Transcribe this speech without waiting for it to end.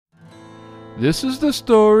This is the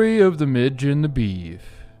story of the midge and the beef.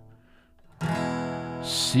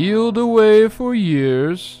 Sealed away for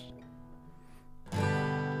years,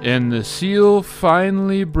 and the seal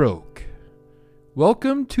finally broke.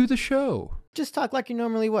 Welcome to the show. Just talk like you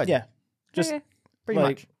normally would. Yeah. Just pretty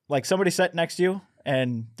much. Like somebody sat next to you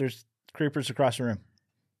and there's creepers across the room.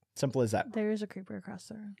 Simple as that. There is a creeper across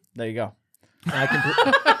the room. There you go.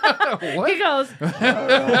 What? He goes,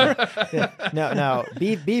 No.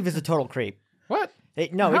 Beef is a total creep. What?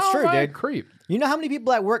 It's How true, am I a dude. creep? You know how many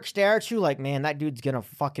people at work stare at you like, man, that dude's gonna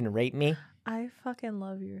fucking rape me? I fucking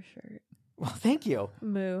love your shirt. Well, thank you.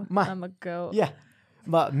 Moo. My- I'm a goat. Yeah.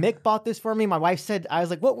 But Mick bought this for me. My wife said, I was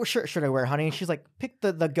like, what shirt should I wear, honey? And she's like, pick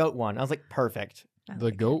the goat one. I was like, perfect. I The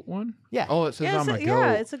like goat one? Yeah. Oh, it says Yeah, I'm a goat.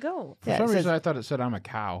 yeah, it's a goat. For Yeah, some it says- reason, I thought it said I'm a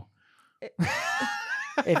cow.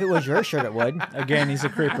 If it was your shirt, it would. Again, he's a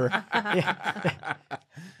creeper.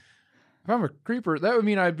 If I'm a creeper, that would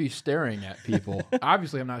mean I'd be staring at people.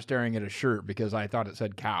 Obviously, I'm not staring at a shirt because I thought it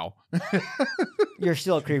said cow. You're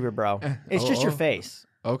still a creeper, bro. It's just your face.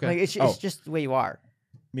 Okay. Like it's just the way you are.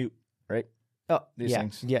 Mute, right? Oh, These yeah,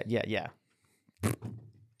 things. yeah.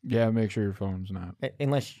 Yeah, make sure your phone's not.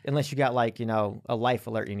 Unless you got like a life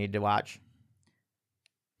alert you need to watch.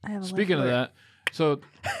 I have a Speaking of life that, so alert.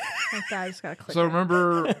 Like that, I just gotta click. so it.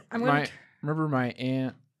 remember I'm gonna my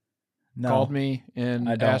aunt No. called me and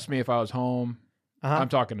I don't. asked me if I was home. Uh-huh. I'm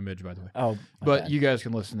talking to Midge, by the way. Oh, But okay. you guys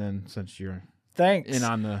can listen in since you're Thanks. in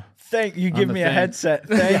on the. Thank you. on Give the me a thing. headset.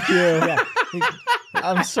 Thank you. Yeah.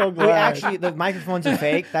 I'm so We glad. actually, the microphones are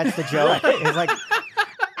fake. That's the joke. It's like,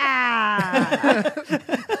 ah.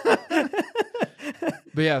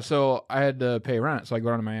 But yeah, so I had to pay rent, so I go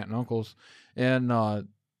down to my aunt and uncle's, and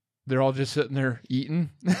they're all just sitting there eating.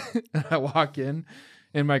 And I walk in,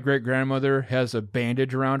 and my great grandmother has a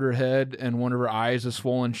bandage around her head, and one of her eyes is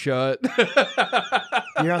swollen shut.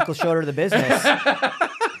 your uncle showed her the business.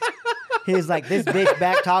 He was like, this bitch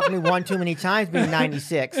back talked to me one too many times being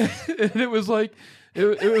 96. And it was like.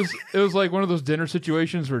 It was like one of those dinner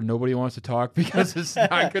situations where nobody wants to talk because it's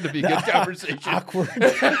not going to be good conversation. Awkward.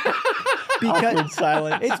 Because Awkward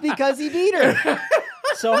silence. it's because he beat her.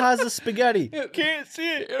 So how's the spaghetti? Can't see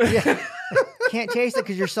it. Yeah. Can't taste it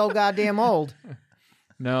because you're so goddamn old.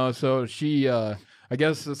 No, so she, I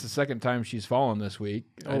guess it's the second time she's fallen this week.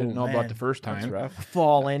 I didn't know man. about the first That's time. rough.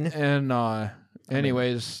 Fallen. And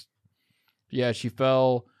anyways, yeah, she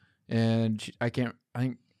fell, and I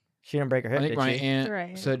think She didn't break her hip, my did she? aunt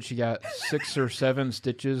Right. said she got 6 or 7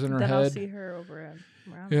 stitches in her Then I'll head. see her over around.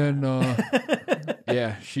 And that.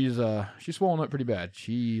 yeah, she's swollen up pretty bad.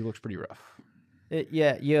 She looks pretty rough.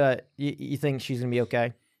 You think she's going to be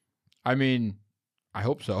okay? I mean, I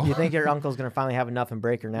hope so. You think your uncle's going to finally have enough and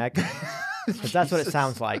break her neck? Because that's what it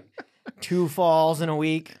sounds like. 2 falls in a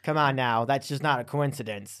week. Come on now. That's just not a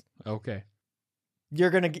coincidence. Okay. You're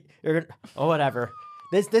gonna oh, whatever.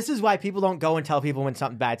 This is why people don't go and tell people when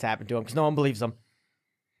something bad's happened to them, because no one believes them.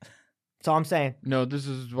 That's all I'm saying. No, this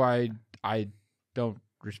is why I don't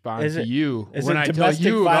respond Is to it- you Is when it I tell domestic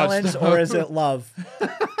you violence about stuff. or is it love?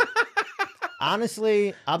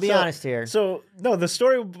 Honestly, I'll be honest here. So, no, the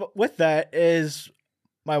story with that is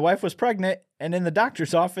my wife was pregnant, and in the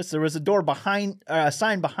doctor's office, there was a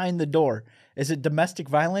sign behind the door. Is it domestic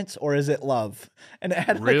violence or is it love? And it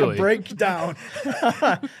had like Really? a breakdown,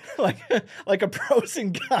 like a pros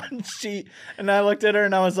and cons sheet. And I looked at her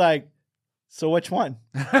and I was like, so which one?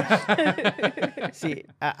 See,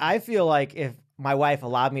 I feel like if my wife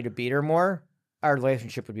allowed me to beat her more, our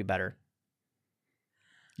relationship would be better.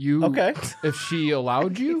 You Okay. If she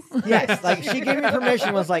allowed you? Yes, like she gave me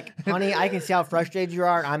permission, was like, honey, I can see how frustrated you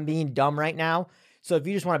are, and I'm being dumb right now. So if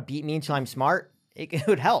you just want to beat me until I'm smart, it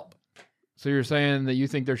would help. So you're saying that you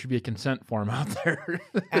think there should be a consent form out there?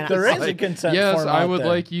 And There I- is a consent yes, form I out would there.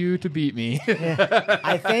 like you to beat me.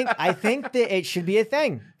 I think that it should be a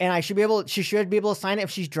thing, and she should be able to sign it if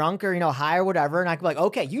she's drunk or high or whatever, and I could be like,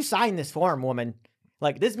 okay, you sign this form, woman.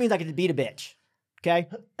 Like this means I get to beat a bitch. Okay.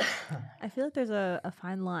 I feel like there's a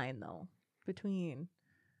fine line though between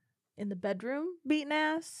in the bedroom beating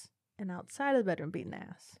ass and outside of the bedroom beating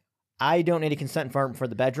ass. I don't need a consent form for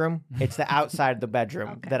the bedroom. It's the outside of the bedroom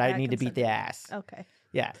Okay, that I yeah, need to beat the consent. ass. Okay.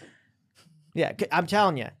 Yeah. Yeah, I'm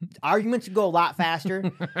telling you, arguments would go a lot faster.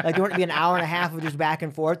 Like there wouldn't be an hour and a half of just back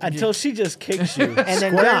and forth. Until she just kicks you And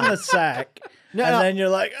then square done. in the sack. No, and no. then you're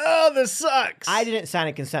like, oh, this sucks. I didn't sign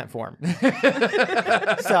a consent form.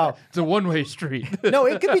 So, It's a one-way street. no,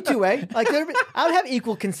 it could be 2-way. Like I would have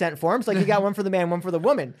equal consent forms. Like you got one for the man, one for the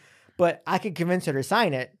woman. But I could convince her to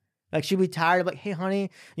sign it. Like she'll be tired of like, hey, honey,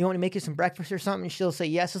 you want me to make you some breakfast or something? And she'll say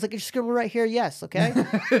yes. It's like, just scribble right here, yes, okay?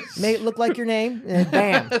 Make it look like your name, and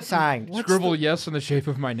then bam, signed. Scribble yes in the shape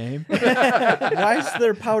of my name. Why is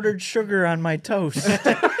there powdered sugar on my toast?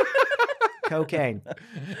 Cocaine.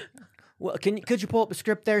 Well, could you pull up the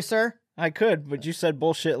script there, sir? I could, but you said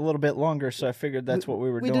bullshit a little bit longer, so I figured that's what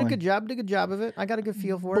we were doing. We did a good job. Did a good job of it. I got a good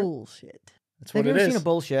feel for it. Bullshit. That's Have what you it ever is. seen a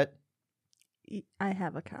bullshit? I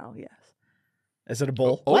have a cow, yes. Is it a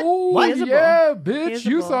bull? What? Oh, What? He is a yeah, bull. He bitch. is a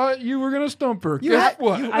You bull. thought you were going to stump her. You Guess had-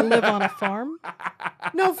 what? I live on a farm.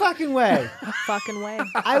 No fucking way. Fucking way.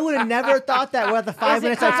 I would have never thought that with the 5 Is it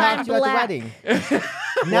minutes I 'cause talked I'm to you at the black? wedding.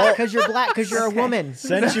 No, because you're black, because you're a woman.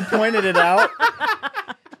 Since you pointed it out.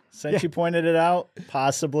 Since you pointed it out,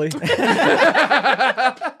 possibly.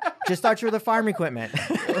 Just thought you were the farm equipment.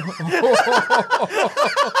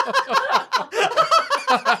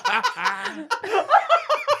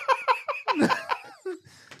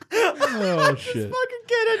 Oh, shit. Fucking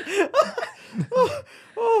kidding.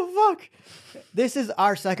 oh, fuck. This is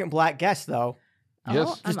our second black guest, though. Yes. Oh,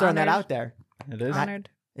 Just I'm throwing that honored. out there. It is. Honored.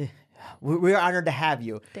 We're honored to have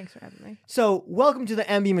you. Thanks for having me. So, welcome to the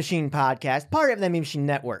MB Machine Podcast, part of the MB Machine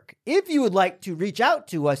Network. If you would like to reach out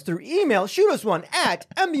to us through email, shoot us one at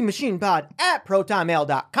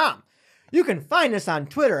mbmachinepod@protonmail.com. You can find us on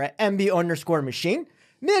Twitter at MB_machine,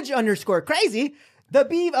 Midge_crazy, the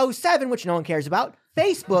Beeve07, which no one cares about,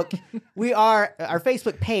 Facebook. We are, our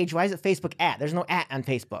Facebook page, why is it Facebook at? There's no at on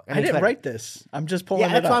Facebook. I didn't write this. I'm just pulling Yeah,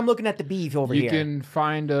 it that's up. why I'm looking at the Beeve over You here. can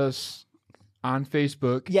find us on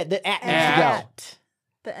Facebook. Yeah, the at needs to go. At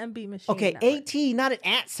the MB machine. Okay, Network. AT, not an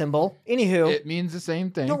at symbol. Anywho. It means the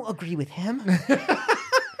same thing. Don't agree with him.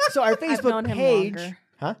 So our I've Facebook known him page, longer.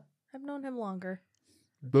 huh? I've known him longer.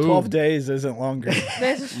 Boom. 12 days isn't longer.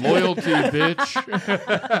 This Loyalty,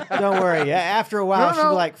 bitch. Don't worry. Yeah, after a while, No, she'll no.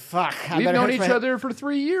 be like, "Fuck." We've known each other for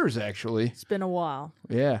 3 years, actually. It's been a while.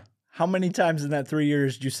 Yeah. How many times in that 3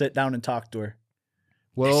 years did you sit down and talk to her?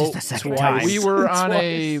 Well, is the second twice. time. we were on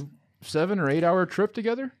a Twice. 7 or 8 hour trip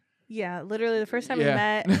together. Yeah, literally the first time we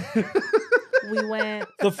Yeah. met, we went.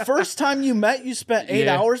 The first time you met, you spent 8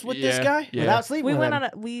 Yeah, hour with this yeah, guy? yeah. without sleeping. We with went him. on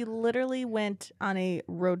a. We literally went on a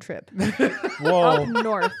road trip Whoa. up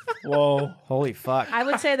north. Whoa. Holy fuck! I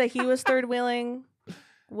would say that he was third wheeling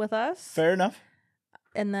with us, Fair enough.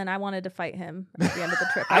 and then I wanted to fight him at the end of the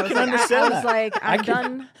trip. I was can like, understand I was that. like, I I'm can-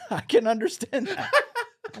 done. I can understand that.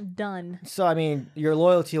 I'm done. So I mean, your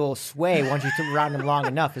loyalty will sway once you sit around him long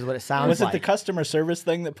enough, is what it sounds Was it like. the customer service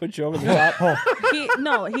thing that put you over the top? He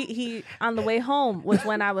on the way home was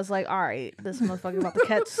when I was like, all right, this motherfucker about to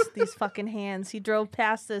catch these fucking hands. He drove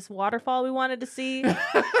past this waterfall we wanted to see,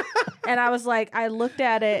 and I was like, I looked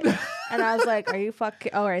at it, and I was like, are you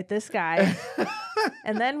fucking all right, this guy?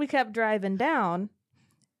 And then we kept driving down,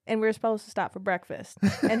 and we were supposed to stop for breakfast,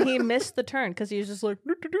 and he missed the turn because he was just like,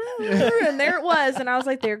 and there it was, and I was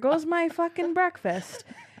like, there goes my fucking breakfast.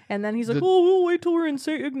 And then he's like, oh, we'll wait till we're in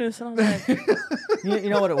St. Ignace. And I was like, you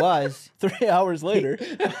know what it was? 3 hours later.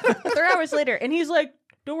 3 hours later. And he's like,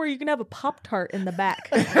 don't worry, you can have a Pop-Tart in the back.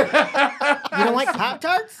 You don't like Pop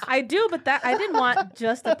Tarts? I do, but that I didn't want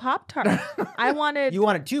just a Pop-Tart. I wanted... You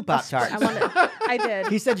wanted 2 Pop Tarts. I did.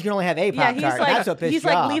 He said you can only have a Yeah, Pop he's Tart. like, That's what pissed he's you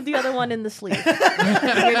like, off. leave the other one in the sleeve. You're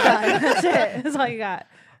done. That's it. That's all you got.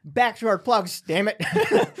 Back to our plugs, damn it.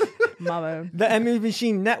 My bad. The MB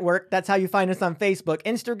Machine Network. That's how you find us on Facebook.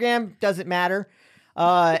 Instagram, doesn't matter.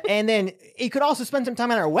 And then you could also spend some time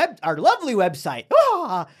on our lovely website.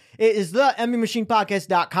 It is the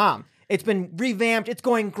mbmachinepodcast.com. It's been revamped. It's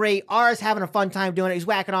going great. R's having a fun time doing it. He's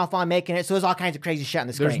whacking off on making it. So there's all kinds of crazy shit on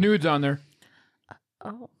the screen. There's nudes on there.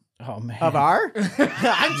 Oh. Oh, man. Of R?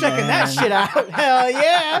 I'm checking that shit out. Hell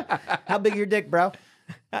yeah. How big your dick, bro?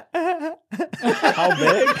 How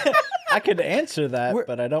big? I could answer that, We're-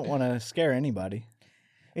 but I don't want to scare anybody.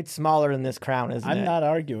 It's smaller than this crown, isn't it? I'm not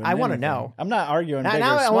arguing. I wanna anything. know. I'm not arguing. Now, big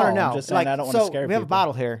now or I small. want to know. I'm just saying I don't want to scare we have a people.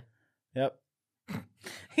 bottle here. Yep.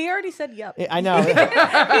 He already said yep. I know. He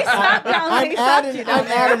stopped now. He stopped you down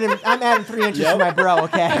there. I'm adding 3 inches to my bro,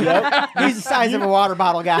 okay? He's the size of a water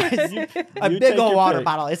bottle, guys. A you big take old your water pick.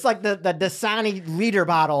 bottle. It's like the Dasani liter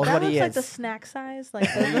bottle is That what looks he like is. the snack size.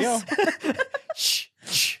 Like There you go. Shh,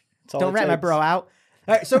 shh. That's all Don't it rat my takes. bro out.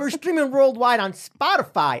 All right, so we're streaming worldwide on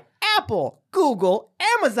Spotify, Apple, Google,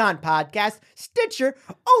 Amazon Podcast, Stitcher,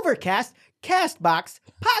 Overcast, Castbox,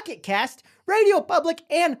 Pocket Cast, Radio Public,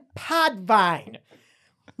 and Podvine.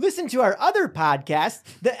 Listen to our other podcast,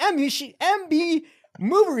 the MB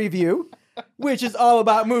Movie Review, which is all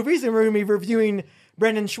about movies, and we're going to be reviewing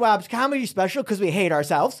Brendan Schwab's comedy special because we hate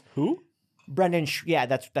ourselves. Who? Brendan, yeah,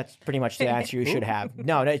 that's pretty much the answer you should have.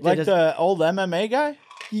 No, that Like does- the old MMA guy?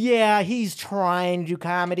 Yeah, he's trying to do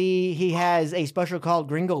comedy. He has a special called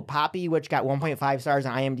Gringo Poppy, which got 1.5 stars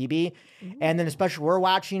on IMDb. And then a special we're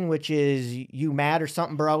watching, which is You Mad or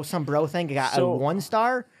something, bro? Some bro thing. It got a 1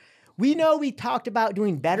 star. We know we talked about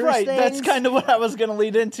doing better Right, things. that's kind of what I was going to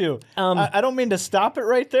lead into. I don't mean to stop it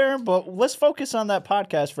right there, but let's focus on that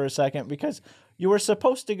podcast for a second because you were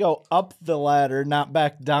supposed to go up the ladder, not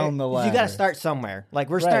back down the ladder. You got to start somewhere. Like,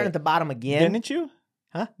 we're starting at the bottom again. Didn't you?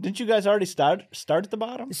 Huh? Didn't you guys already start at the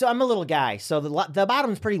bottom? So I'm a little guy, so the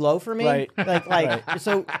bottom's pretty low for me. Right. Like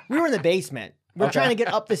so we were in the basement. We're trying to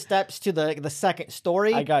get up the steps to the second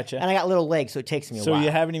story. I gotcha. And I got little legs, so it takes me a So while. you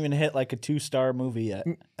haven't even hit like a 2-star movie yet.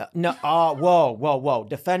 No, whoa.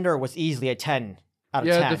 Defender was easily a 10 out of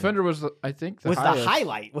 10. Yeah, Defender was, I think, was highest. the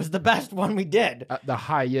highlight, was the best one we did. The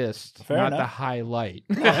highest, Fair not enough. the highlight.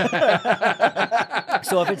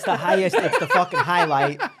 So if it's the highest, it's the fucking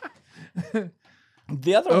highlight.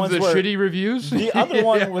 The other Of ones the were shitty reviews? The other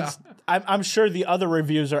one was. I'm sure the other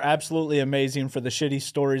reviews are absolutely amazing for the shitty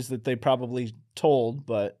stories that they probably told,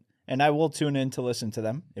 and I will tune in to listen to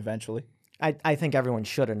them eventually. I think everyone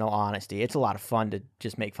should, in all honesty. It's a lot of fun to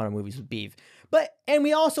just make fun of movies with beef. And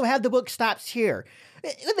we also have the book stops here.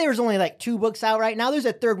 There's only like 2 books out right now. There's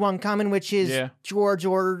a third one coming, which is George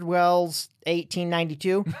Orwell's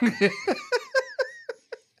 1892.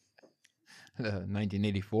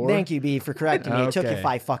 1984. Thank you, B, for correcting me. It took you Okay.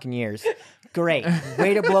 5 fucking years. Great.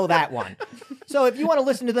 Way to blow that one. So if you want to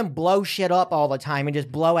listen to them blow shit up all the time and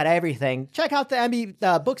just blow at everything, check out the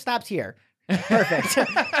MB book stops here. Perfect.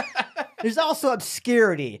 There's also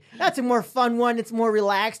Obscurity. That's a more fun one. It's more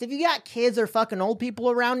relaxed. If you got kids or fucking old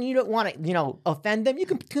people around and you don't want to, offend them, you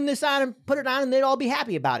can tune this on and put it on and they'd all be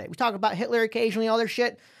happy about it. We talk about Hitler occasionally, all their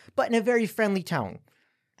shit, but in a very friendly tone.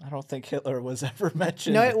 I don't think Hitler was ever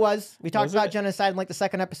mentioned. No, it was. We talked Was about it? genocide in like the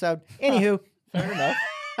second episode. Anywho. Fair enough.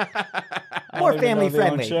 More I don't even family know the own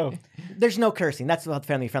friendly. show. There's no cursing. That's what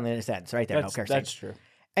family friendliness ends right there. That's, no cursing. that's true.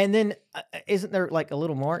 And then, isn't there like a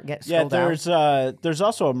little more? Scroll down. There's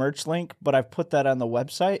also a merch link, but I've put that on the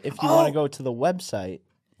website. If you want to go to the website,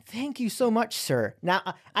 Thank you so much, sir.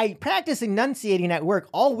 Now, I practice enunciating at work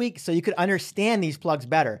all week so you could understand these plugs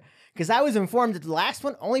better. Because I was informed that the last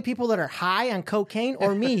one, only people that are high on cocaine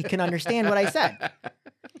or me can understand what I said.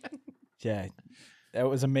 yeah, that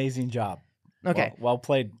was amazing job. Okay. Well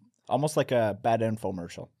played. Almost like a bad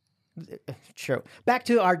infomercial. True. Back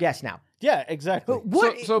to our guest now. Yeah, exactly.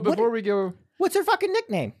 So before we go, what's her fucking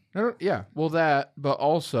nickname? yeah, well that, but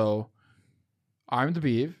also, I'm the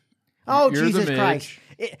Beeve. Oh, You're Jesus the Christ.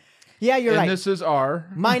 Yeah, you're and right. this is R.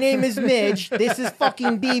 My name is Midge. This is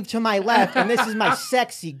fucking Beeve to my left. And this is my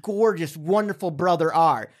sexy, gorgeous, wonderful brother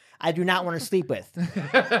R. I do not want to sleep with.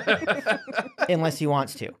 Unless he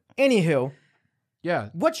wants to. Anywho, Yeah.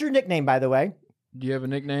 what's your nickname, by the way? Do you have a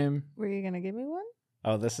nickname? Were you gonna give me one?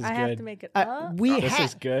 Oh, this is I good. have to make it up. This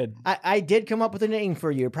is good. I did come up with a name for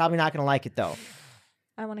you. You're probably not going to like it, though.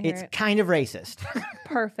 I want to hear It's it. kind of racist.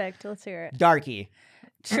 Perfect. Let's hear it. Darky.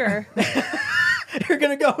 Sure. You're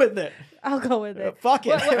going to go with it. I'll go with it. Fuck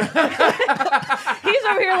it. He's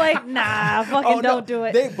over here like, nah, fucking Oh, no. don't do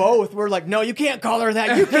it. They both were like, no, you can't call her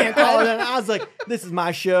that. You can't call her that. And I was like, this is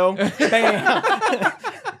my show. Bam.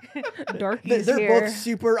 Darky's They're here. both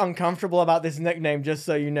super uncomfortable about this nickname, just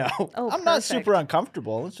so you know. Oh, I'm not perfect. super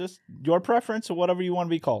uncomfortable. It's just your preference or whatever you want to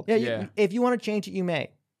be called. Yeah, Yeah. if you want to change it, you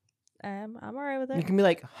may. I'm all right with You it. can be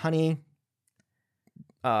like honey,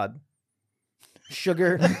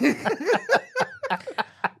 sugar.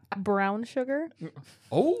 Brown sugar.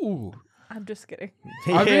 Oh. I'm just kidding.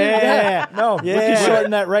 I mean, yeah. No, we Yeah. can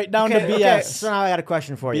shorten that right down to BS. Okay, so now I got a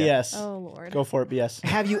question for you. BS. Oh Lord. Go for it, BS.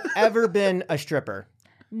 Have you ever been a stripper?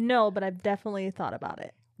 No, but I've definitely thought about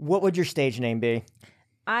it. What would your stage name be?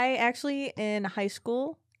 I actually in high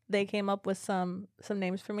school they came up with some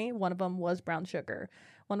names for me. One of them was Brown Sugar.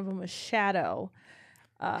 One of them was Shadow.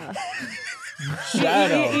 Shadow.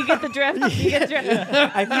 You get the drift. You get the drift.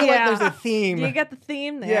 I feel like there's a theme. You get the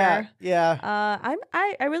theme yeah, there. yeah.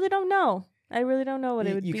 I really don't know. I really don't know what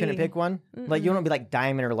it would You be. couldn't pick one? Like, you wouldn't be like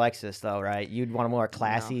Diamond or Lexus, though, right? You'd want a more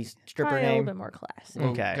classy stripper Probably a name. little bit more classy.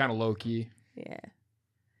 Okay. Kind of low key. Yeah.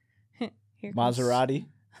 Here comes, Maserati.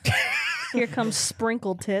 Here comes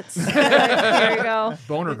Sprinkle Tits. There you go.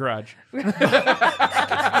 Boner garage.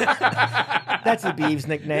 That's the Beeves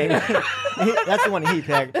nickname. That's the one he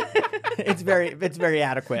picked. It's very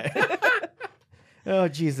adequate. Oh,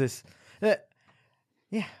 Jesus.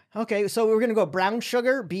 Yeah. Okay, so we're going to go Brown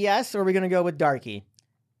Sugar, BS, or are we going to go with Darky?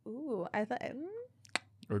 Ooh, I thought.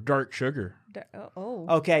 Or dark sugar. Oh.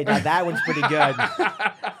 Okay, now that one's pretty good.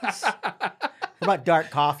 What about dark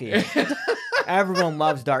coffee? Everyone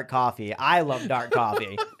loves dark coffee. I love dark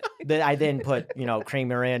coffee. that I then put,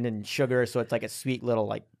 creamer in and sugar, so it's like a sweet little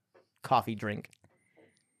like coffee drink.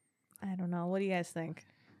 I don't know. What do you guys think?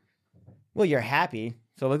 Well, you're happy,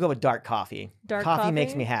 so we'll go with dark coffee. Dark coffee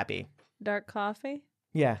makes coffee? me happy. Dark coffee?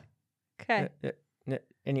 Yeah. Okay.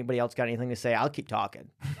 Anybody else got anything to say? I'll keep talking.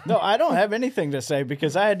 No, I don't have anything to say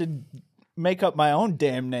because I had to make up my own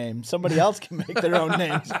damn name. Somebody else can make their own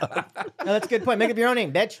names up. No, that's a good point. Make up your own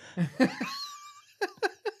name, bitch.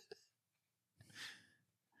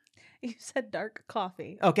 You said dark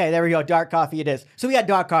coffee. Okay, there we go. Dark coffee it is. So we got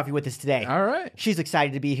dark coffee with us today. All right. She's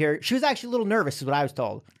excited to be here. She was actually a little nervous, is what I was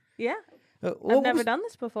told. Yeah. What I've never was- done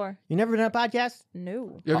this before. You never done a podcast?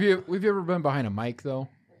 No. Have you ever been behind a mic though?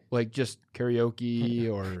 Like just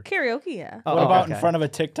karaoke or Karaoke, yeah. Oh, What about okay. in front of a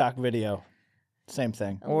TikTok video? Same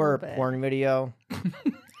thing. A Or little a bit. porn video?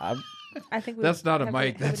 I think That's not a have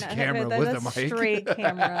mic, we- have that's we not- camera that- with a that's mic. Straight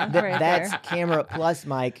camera. right That's there. camera plus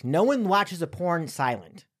mic. No one watches a porn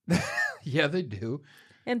silent. yeah, they do.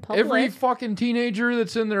 In public. Every fucking teenager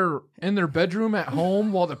that's in their bedroom at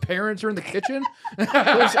home while the parents are in the kitchen. There's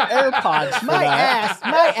AirPods for My that.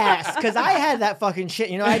 ass, because I had that fucking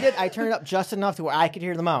shit. I turned it up just enough to where I could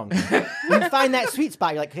hear the moan. You find that sweet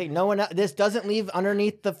spot. You're like, hey, no one, this doesn't leave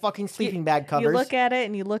underneath the fucking sleeping bag covers. You look at it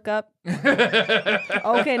and you look up.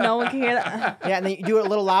 Okay, no one can hear that. Yeah, and then you do it a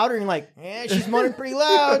little louder, and you're like, yeah, she's moaning pretty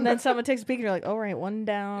loud. And then someone takes a peek and you're like, all right, one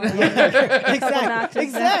down. exactly. notches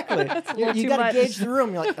Exactly. down. That's a You, little you too got to much. gauge the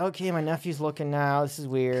room. You're like, okay, my nephew's looking now. This is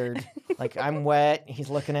weird. Like, I'm wet. He's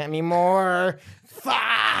looking at me more.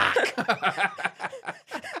 Fuck.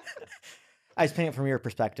 I was painting it from your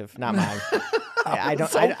perspective, not mine. I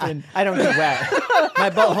don't get wet. My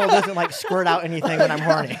butthole doesn't like squirt out anything when I'm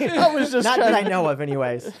horny. I was just Not trying that I know of,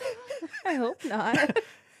 anyways. I hope not.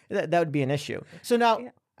 That would be an issue. So now, Yeah.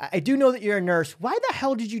 I do know that you're a nurse. Why the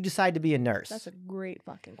hell did you decide to be a nurse? That's a great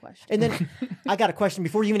fucking question. And then I got a question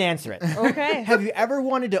before you even answer it. Okay. Have you ever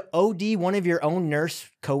wanted to OD one of your own nurse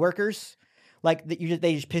coworkers? Like that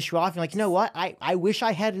they just piss you off. You're like, you know what? I wish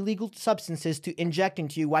I had illegal substances to inject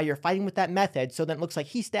into you while you're fighting with that meth head, so then it looks like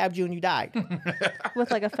he stabbed you and you died. With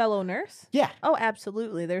like a fellow nurse? Yeah. Oh,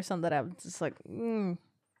 absolutely. There's some that I was just like,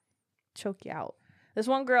 choke you out. This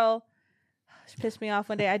one girl, she pissed me off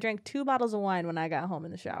one day. I drank 2 bottles of wine when I got home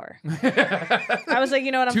in the shower. I was like,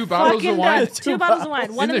 you know what? I'm 2 bottles fucking of wine? done. 2 bottles of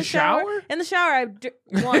wine. One In in the the shower. shower? In the shower,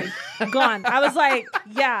 one gone. I was like,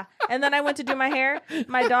 yeah. And then I went to do my hair.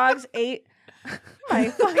 My dogs ate my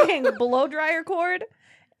fucking blow dryer cord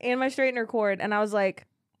and my straightener cord, and I was like,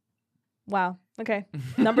 wow. Okay.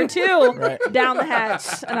 Number 2 Right. down the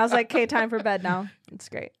hatch, and I was like, okay, time for bed now. It's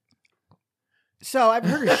great. So I've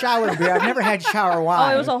heard of shower beer. I've never had shower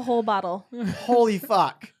wine. Oh, it was a whole bottle. Holy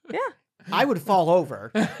fuck. Yeah. I would fall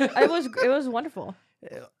over. It was wonderful.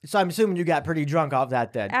 So I'm assuming you got pretty drunk off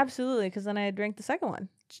that then. Absolutely, because then I had drank the second one.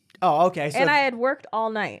 Oh, okay. So, And I had worked all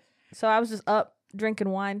night. So I was just up drinking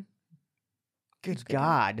wine. good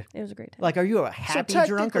God. It was a great time. Like, are you a happy drunk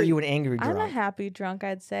or are technically- you an angry drunk? I'm a happy drunk,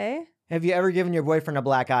 I'd say. Have you ever given your boyfriend a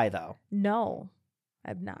black eye, though? No,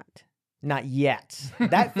 I've not. Not yet.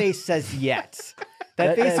 That face says yet.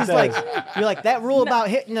 That face It is like, does. you're like, that rule about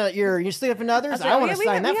hitting you sleep with others? That's I right. want to We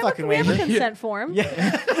sign have- that fucking we have a waiver. consent form. Yeah.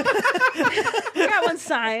 We got one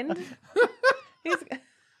signed. He's-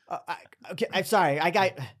 Okay, I'm sorry.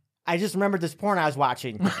 I just remembered this porn I was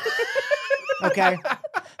watching. Okay.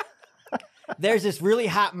 There's this really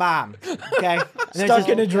hot mom. Okay. And there's Stuck this-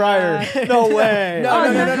 in a dryer. No way.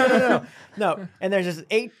 No. And there's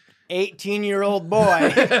this 18-year-old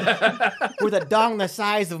boy with a dong the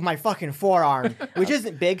size of my fucking forearm, which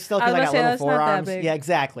isn't big still because I I was got gonna say, little that's not that forearms. big. Yeah,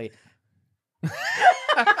 exactly.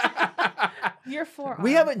 Your forearm.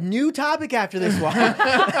 We have a new topic after this one.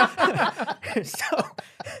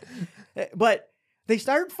 But they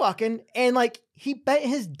started fucking, and like he bent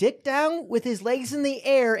his dick down with his legs in the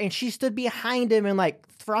air, and she stood behind him and like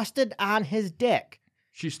thrusted on his dick.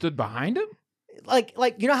 She stood behind him? Like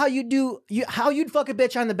you know how how you'd fuck a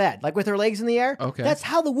bitch on the bed, like with her legs in the air. Okay. That's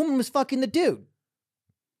how the woman was fucking the dude.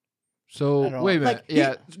 So I don't know. wait a minute. Like,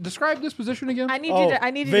 yeah, describe this position again. I need you to.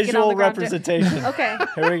 I need you to get on visual the ground. representation. Okay.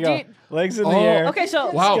 Here we Do go. you- Legs in the Oh. air. Okay.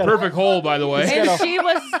 So. Wow, got a- perfect hole, by the way. It's got And she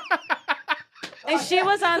was. And she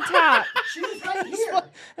was on top. She was right here.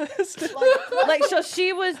 Like, so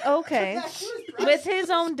she was okay with his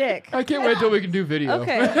own dick. I can't wait till we can do video.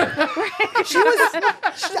 Okay. I've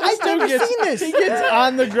never seen this. He gets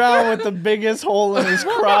on the ground with the biggest hole in his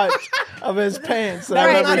crotch of his pants that That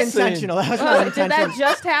was I've not ever seen. intentional. That was not Oh, did intentional. that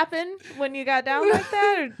just happen when you got down like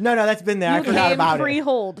that? Or No, that's been there. I you forgot came about it.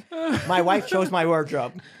 freehold? My wife chose my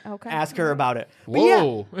wardrobe. Okay. Ask her about it. But yeah,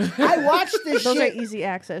 Whoa. I watched this Those shit. are easy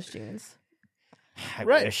access jeans. I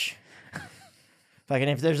Right. wish. Fucking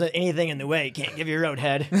if there's anything in the way, you can't give you a road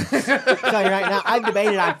head. Tell you right now, I've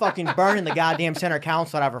debated on fucking burning the goddamn center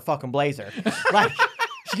console out of her fucking blazer. Like,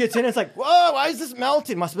 she gets in, it's like, whoa, why is this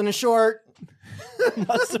melting? Must have been a short.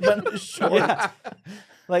 Must have been a short. Yeah.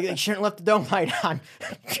 Like, they shouldn't have left the dome light on.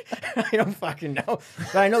 I don't fucking know.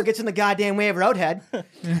 But I know it gets in the goddamn way of a road head. Just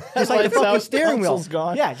like the Lights fucking out, steering wheel. console's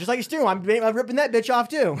gone. Yeah, just like your steering wheel. I'm ripping that bitch off,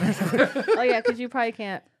 too. Oh yeah, because you probably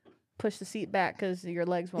can't push the seat back because your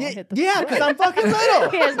legs won't hit the. Yeah, because I'm fucking little.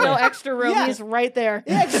 He has no extra room. Yeah. He's right there.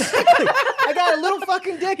 Yeah, exactly. I got a little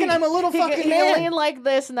fucking dick and I'm a little He fucking can man. lean like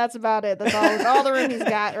this, and that's about it. That's all the room he's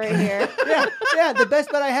got right here. Yeah. The best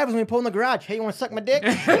bet I have is when we pull in the garage. Hey, you want to suck my dick?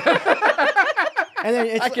 And then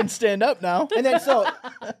it's I can stand up now. And then so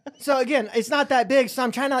again, it's not that big, so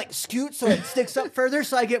I'm trying to like scoot so it sticks up further,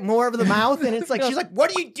 so I get more of the mouth. And it's like she's like,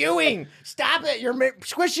 "What are you doing? Stop it! You're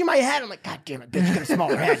squishing my head." I'm like, "God damn it, bitch! You got a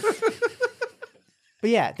smaller head."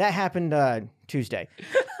 But yeah, that happened Tuesday.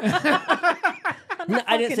 No,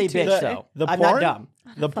 I didn't say bitch though. The I'm porn? not dumb.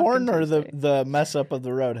 The porn or the mess up of the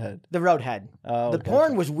roadhead? The roadhead. Oh, the gotcha.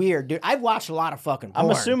 porn was weird, dude. I've watched a lot of fucking porn.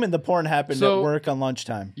 I'm assuming the porn happened So- at work on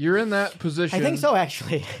lunchtime. You're in that position. I think so,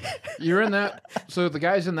 actually. You're in that. So the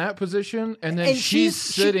guy's in that position, and then And she's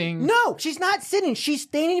sitting. No, she's not sitting. She's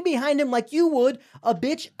standing behind him like you would a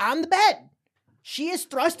bitch on the bed. She is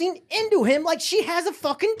thrusting into him like she has a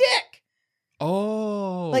fucking dick.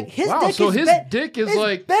 Oh, Like his wow. dick So is his bent, dick is is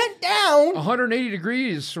like bent down. 180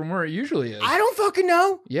 degrees from where it usually is. I don't fucking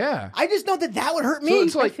know. Yeah. I just know that would hurt me. So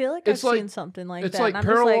it's like I feel like I've it's like seen something like it's that. like and I'm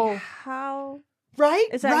just parallel- like, how right?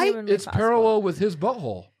 is that right? humanly it's possible? parallel with his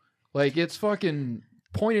butthole. Like it's fucking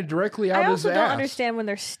pointed directly out I his also don't ass. understand when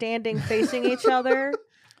they're standing facing each other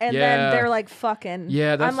and Yeah. then they're like fucking.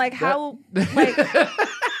 Yeah, that's- I'm like, that- how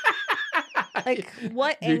like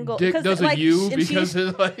what Your angle? dick 'cause, does a like, U and because she's-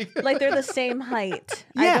 it's like like they're the same height.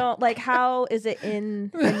 Yeah. I don't like how is it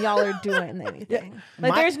in when y'all are doing anything.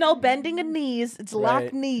 Like My- there's no bending of knees. It's locked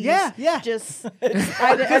Right. knees. Yeah. Just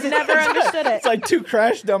I've never understood it. It's like two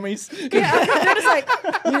crash dummies. Yeah, they're just like,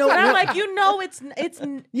 You know, and I'm real- like,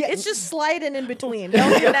 Yeah. it's just sliding in between.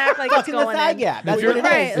 Don't even act like it's fucking the going thigh in. gap. That's if what your, it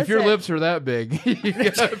is. Right. if that's your it. lips are that big, you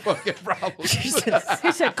got a fucking problem.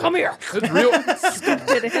 He said, "Come here." It's real,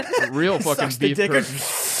 Did it. real fucking Sucks the beef. dick.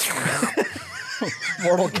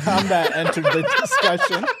 Mortal Kombat entered the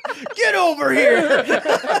discussion. Get over here.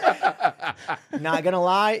 Not gonna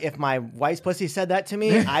lie, if my wife's pussy said that to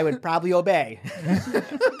me, I would probably obey.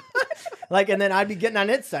 Like, and then I'd be getting on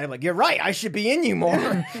its side. I'm like, you're right, I should be in you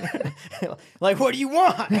more. Like, what do you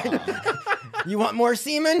want? You want more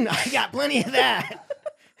semen? I got plenty of that.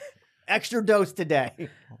 Extra dose today.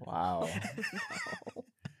 Wow.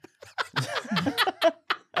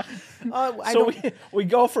 I So don't, we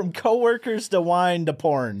go from coworkers to wine to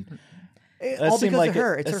porn. all because of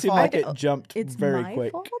her. It's That her seemed fault. like it jumped It's very my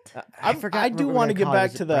quick. fault. I forgot. I what do we're want to gonna get call it.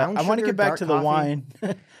 back Is to it the. brown I want to sugar, get back dark to the coffee? wine.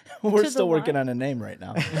 We're To the still working wine? on a name right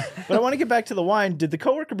now, but I want to get back to the wine. Did the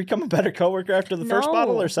coworker become a better coworker after the first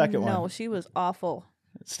bottle or second one? No, she was awful.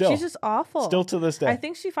 Still, She's just awful. still to this day. I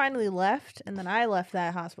think she finally left, and then I left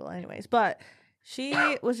that hospital anyways. But she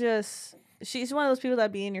was just, she's one of those people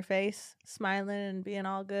that be in your face, smiling and being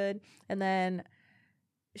all good. And then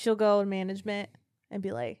she'll go in management and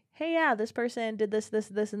be like, hey, yeah, this person did this, this,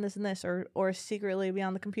 this, and this, and this. Or secretly be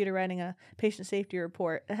on the computer writing a patient safety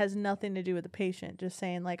report. It has nothing to do with the patient. Just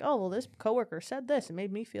saying like, oh, well, this coworker said this. It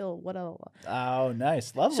made me feel whatever. Oh,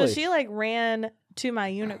 nice, lovely. So she like ran to my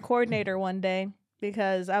unit coordinator one day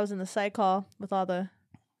because I was in the psych hall with all the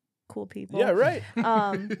cool people. yeah, right.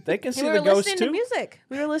 They can And see we the were ghost listening too. to music.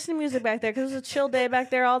 We were listening to music back there because it was a chill day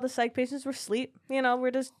back there. All the psych patients were asleep. You know,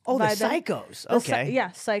 we're just Oh, the vibing. psychos. The Okay.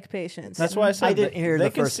 yeah, psych patients. That's why I said I didn't hear they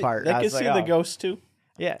the can first see, part. They I can was see like, the oh. ghost too.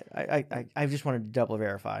 Yeah, I just wanted to double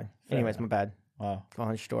verify. Anyways, my bad. Wow, Go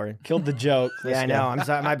on, story. killed the joke. Yeah, I This guy. know. I'm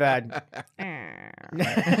sorry. My bad.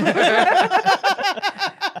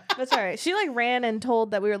 That's all right. She like ran and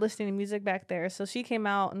told that we were listening to music back there. So she came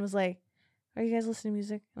out and was like, "Are you guys listening to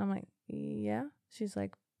music?" And I'm like, "Yeah." She's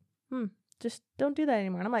like, just don't do that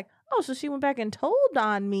anymore." And I'm like, "Oh," so she went back and told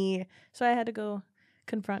on me. So I had to go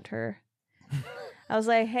confront her. I was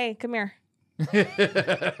like, "Hey, come here.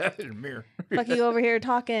 Mirror. Fuck you over here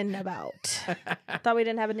talking about. Thought we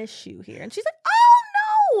didn't have an issue here." And she's like,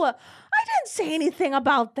 "Oh no, I didn't say anything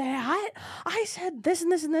about that. I said this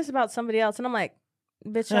and this and this about somebody else." And I'm like,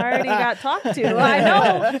 "Bitch, I already got talked to. I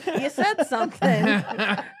know you said something."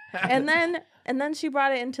 And then she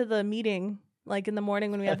brought it into the meeting, like in the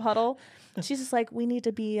morning when we have huddle. She's just like, "We need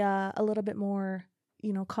to be a little bit more,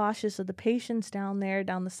 cautious of the patients down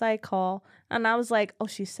the psych hall." And I was like, "Oh,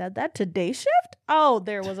 she said that to day shift? Oh,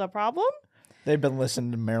 there was a problem?" They've been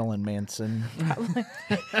listening to Marilyn Manson. Probably.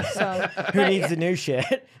 So Who needs the new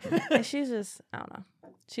shit? and she's just, I don't know.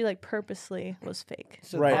 She like purposely was fake.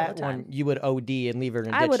 So Right. that All the time. one, you would OD and leave her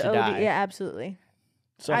in a I ditch would to OD. die. Yeah, absolutely.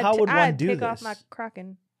 So how would one do take this? off my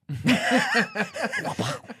Kraken.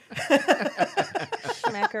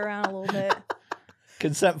 Smack her around a little bit.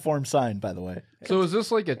 Consent form signed, by the way. So is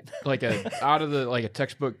this like a out of the like a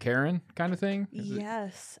textbook Karen kind of thing? Is it-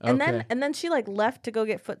 Yes. And Okay. then she like left to go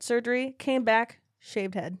get foot surgery, came back,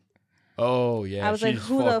 shaved head. Oh yeah, I was like, she's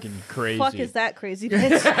who the fucking crazy. fuck is that crazy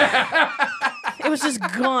bitch? It was just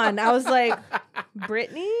gone. I was like,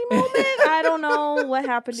 Brittany moment? I don't know what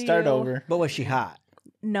happened to Start you. over. But was she hot?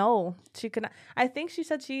 No, she could not. I think she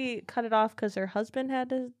said she cut it off because her husband had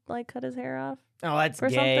to like cut his hair off Oh, that's or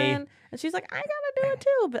gay. something. And she's like, I gotta do it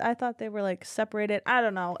too. But I thought they were like separated. I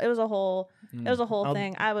don't know. It was a whole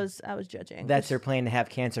thing. I was judging. That's her plan to have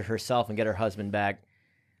cancer herself and get her husband back.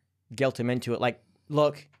 Guilt him into it. Like,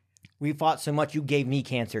 look, we fought so much, you gave me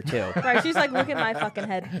cancer too. Right, she's like, look at my fucking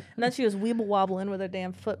head. And then she was weeble wobbling with her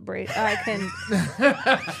damn foot brace. I can.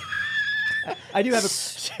 I do have a.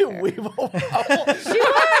 Weevil. She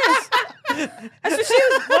was. And so she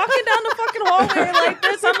was walking down the fucking hallway like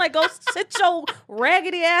this. I'm like, go sit your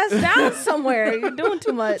raggedy ass down somewhere. You're doing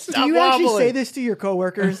too much. Do you actually say this to your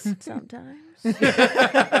coworkers? Sometimes.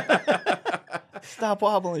 Stop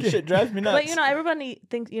wobbling. Shit drives me nuts. But everybody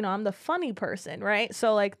thinks I'm the funny person, right?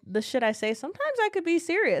 So like the shit I say, sometimes I could be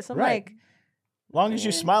serious. I'm Right. like, as long as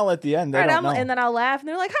you smile at the end, they all right, don't know. and then I'll laugh, and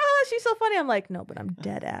they're like, "Ha, she's so funny." I'm like, "No, but I'm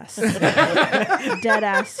dead ass, dead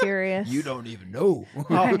ass serious." You don't even know.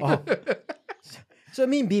 So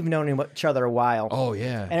me and Beeve known each other a while. Oh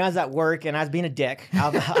yeah. And I was at work and I was being a dick.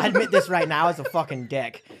 I'll admit this right now. I was a fucking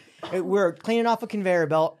dick. We were cleaning off a conveyor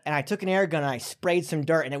belt and I took an air gun and I sprayed some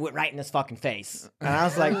dirt and it went right in his fucking face. And I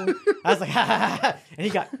was like, ha, ha, ha.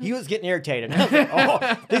 And he was getting irritated. And I was like,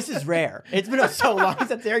 oh, this is rare. It's been so long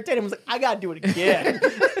since irritated. I was like, I gotta do it again.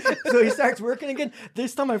 So he starts working again.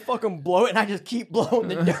 This time I fucking blow it and I just keep blowing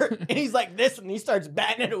the dirt. And he's like this and he starts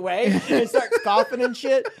batting it away and starts coughing and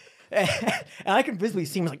shit. And I can visibly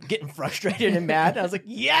see him like getting frustrated and mad. And I was like,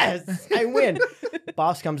 yes, I win.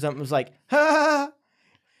 Boss comes up and was like, ha.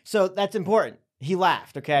 So that's important. He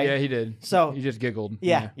laughed, okay? Yeah, he did. So- he just giggled.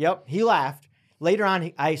 Yeah, yep. He laughed. Later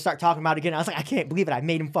on, I start talking about it again. I was like, I can't believe it. I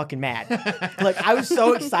made him fucking mad. Like, I was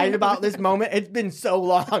so excited about this moment. It's been so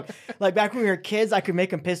long. Like, back when we were kids, I could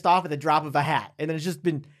make him pissed off at the drop of a hat. And then it's just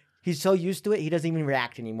been, he's so used to it, he doesn't even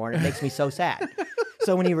react anymore. And it makes me so sad.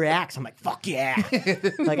 So when he reacts, I'm like, fuck yeah.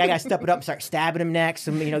 Like, I got to step it up and start stabbing him next.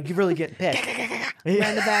 And, you really get pissed.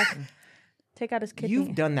 Ran the back, take out his kidney.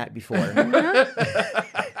 You've done that before.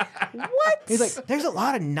 What? He's like, there's a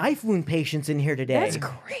lot of knife wound patients in here today. That's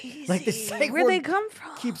crazy. Like the psych Where'd ward they come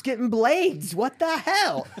from? keeps getting blades. What the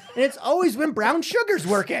hell? And it's always when brown sugar's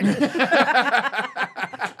working. I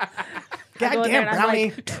go in there Goddamn and I'm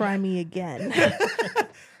brownie. like, try me again.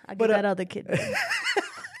 I'll get that other kidney. You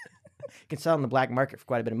can sell on the black market for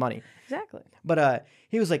quite a bit of money. Exactly. But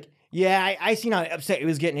he was like, yeah, I seen how upset he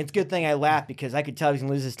was getting. It's a good thing I laughed because I could tell he was going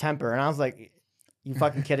to lose his temper. And I was like, you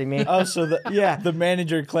fucking kidding me? Oh, so the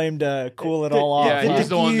manager claimed to cool it all off. Yeah, To he's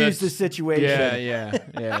the one diffuse that's the situation.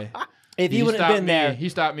 Yeah. If he wouldn't have been there, he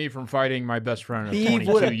stopped me from fighting my best friend of he would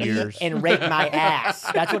 22 have years. beat and raped my ass.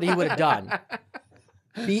 That's what he would have done.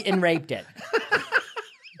 Beat and raped it.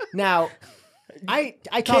 Now, I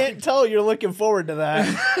Can't tell you're looking forward to that.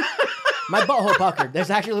 my butthole puckered. There's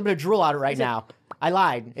actually a little bit of drool out of it right now. I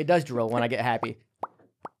lied. It does drool when I get happy.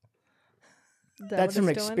 That's some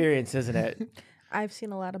experience, isn't it? I've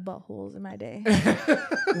seen a lot of buttholes in my day.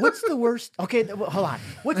 What's the worst? Okay, hold on.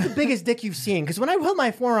 What's the biggest dick you've seen? Because when I held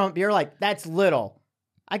my forearm up, you're like, that's little.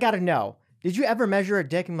 I got to know. Did you ever measure a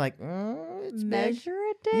dick and be like, it's big? Measure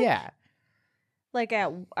a dick? Yeah. Like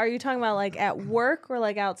are you talking about like at work or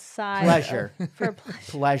like outside? Pleasure. For pleasure.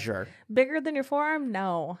 Pleasure. Bigger than your forearm?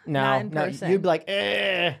 No. No, Not in no. person. You'd be like,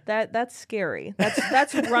 eh. That's scary.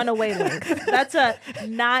 That's runaway length. That's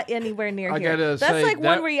not anywhere near I here. gotta That's say like one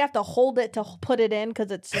that- where you have to hold it to put it in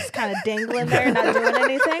because it's just kind of dangling there, not doing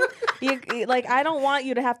anything. Like I don't want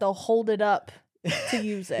you to have to hold it up to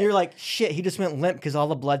use it. You're like, shit, he just went limp because all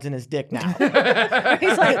the blood's in his dick now.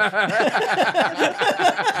 He's like,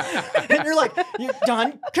 And you're like, you're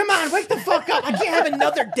done? Come on, wake the fuck up. I can't have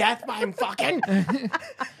another death by him fucking.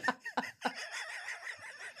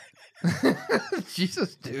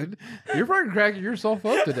 Jesus, dude. You're fucking cracking yourself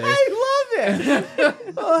up today. I love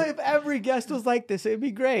it. Oh, if every guest was like this, it'd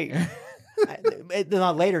be great.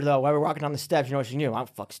 Then later, though, while we're walking down the steps, you know what she knew? I'll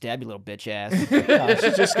fuck stab you, little bitch ass.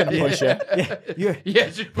 She's just gonna push you. You're, Yeah,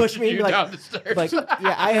 just Push me, you you're like- down the stairs.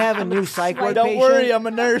 yeah, I have a new psych ward Don't patient. worry, I'm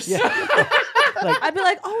a nurse. Yeah. I'd be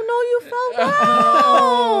like, oh no, you fell down.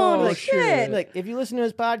 Oh, Like, shit. Like, if you listen to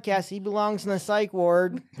his podcast, he belongs in the psych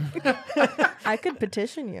ward. I could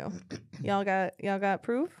petition you. Y'all got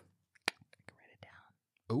proof?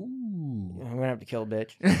 Ooh. I'm gonna have to kill a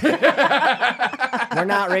bitch. We're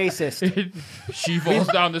not racist. She falls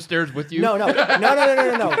down the stairs with you. No. We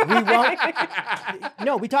won't.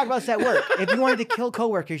 No, we talk about this at work. If you wanted to kill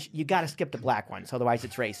coworkers, you got to skip the black ones. Otherwise,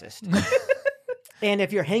 it's racist. And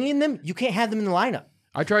if you're hanging them, you can't have them in the lineup.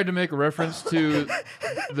 I tried to make a reference to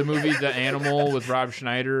the movie The Animal with Rob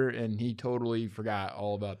Schneider, and he totally forgot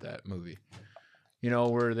all about that movie. You know,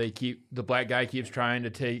 where the black guy keeps trying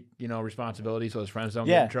to take, responsibility so his friends don't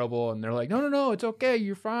get in trouble. And they're like, no, it's okay.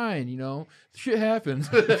 You're fine. Shit happens.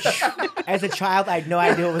 As a child, I had no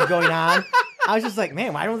idea what was going on. I was just like,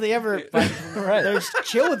 man, why don't they ever they're just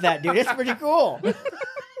chill with that dude? It's pretty cool.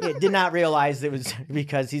 Yeah, did not realize it was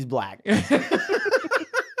because he's black.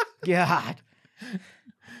 God.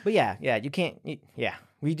 But yeah, you can't. Yeah,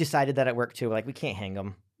 we decided that at work too. Like, we can't hang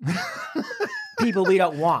them. People we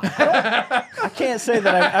don't want. I can't say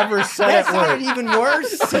that I've ever said That it. sounded even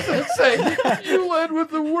worse. You led with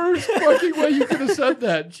the worst fucking way you could have said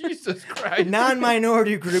that. Jesus Christ.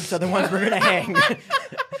 Non-minority groups are the ones we're gonna hang.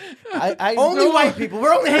 I Only know- white people.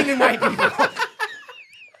 We're only hanging white people.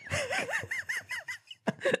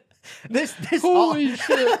 This Holy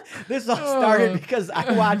shit. This all started because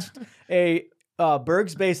I watched a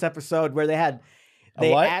Berg's Base episode where they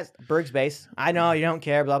what? asked Berg's Base. I know you don't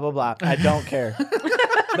care, blah blah blah. I don't care.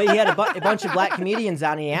 But he had a bunch of black comedians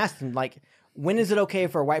on, and he asked them, like, when is it okay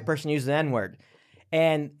for a white person to use the N-word?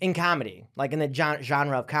 And in comedy, like in the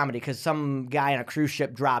genre of comedy, because some guy on a cruise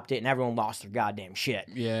ship dropped it and everyone lost their goddamn shit.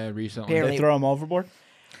 Yeah, recently. Apparently- They throw him overboard?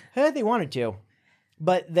 They wanted to.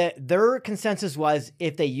 But their consensus was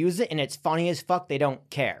if they use it and it's funny as fuck, they don't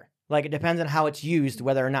care. Like, it depends on how it's used,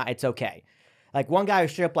 whether or not it's okay. Like, one guy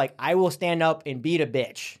was straight up like, I will stand up and beat a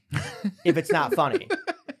bitch if it's not funny.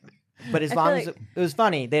 But as I long feel as like- it was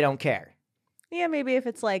funny, they don't care. Yeah, maybe if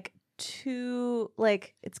it's like too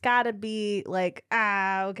it's gotta be like,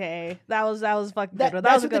 okay, that was fucking good. That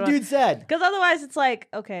That's was a what the good one. dude said. Because otherwise, it's like,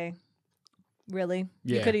 okay, really,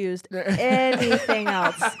 you Yeah. could have used anything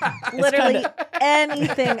else, literally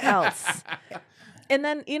anything else. And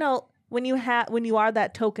then when you are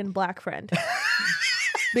that token black friend,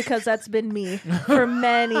 because that's been me for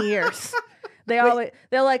many years.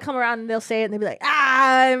 They'll like come around and they'll say it and they'll be like,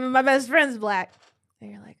 my best friend's black,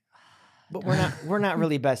 and you're like, But we're not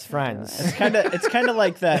really best friends. It's kind of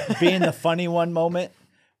like that being the funny one moment,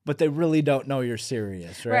 but they really don't know you're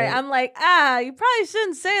serious, right? right? I'm like, you probably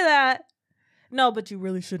shouldn't say that. No, but you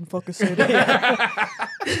really shouldn't fucking say that.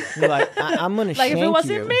 You're like, I'm gonna Like, shank if you. it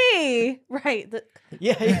wasn't me, right?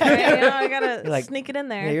 Yeah. Right, I gotta Like- sneak it in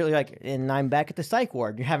there. Yeah, you're like, and I'm back at the psych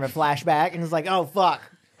ward. You're having a flashback, and it's like, oh fuck.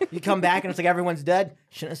 You come back, and it's like everyone's dead.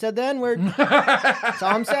 Shouldn't have said the N-word. That's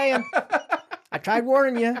all I'm saying. I tried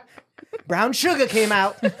warning you. Brown sugar came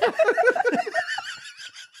out.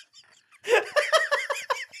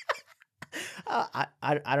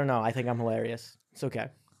 I don't know. I think I'm hilarious. It's okay.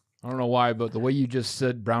 I don't know why, but the way you just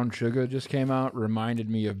said brown sugar just came out reminded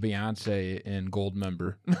me of Beyonce in Gold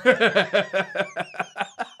Member.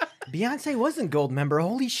 Beyonce wasn't gold member.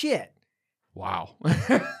 Holy shit. Wow.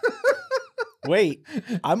 Wait,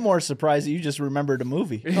 I'm more surprised that you just remembered a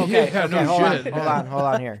movie. Okay, Yeah, okay, no shit. hold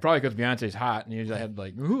on here. Probably because Beyonce's hot, and you just had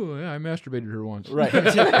like, ooh, yeah, I masturbated her once. Right.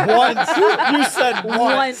 Once. You said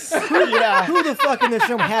once. Yeah. Who the fuck in this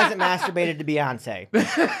room hasn't masturbated to Beyonce?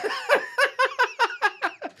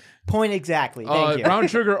 Point exactly. Thank you. Brown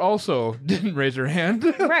Sugar also didn't raise her hand.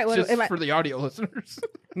 Right, what- Just am I- for the audio listeners.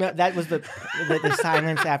 No, that was the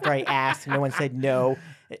silence after I asked. No one said no.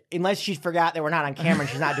 Unless she forgot that we're not on camera and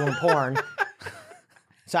she's not doing porn.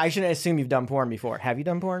 So I shouldn't assume you've done porn before. Have you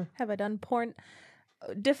done porn? Have I done porn?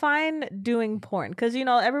 Define doing porn, because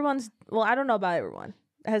everyone's. Well, I don't know about everyone.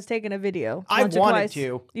 Has taken a video. I once or wanted twice.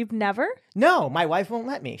 to. You've never? No, my wife won't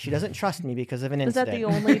let me. She doesn't trust me because of an Is that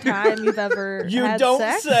incident. the only time you've ever You had don't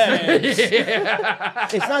sex? say.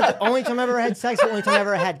 It's not the only time I've ever had sex. The only time I've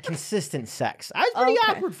ever had consistent sex. I was pretty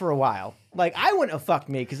Okay. awkward for a while. Like, I wouldn't have fucked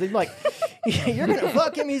me because they'd be like, you're going to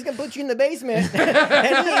fuck him. He's going to put you in the basement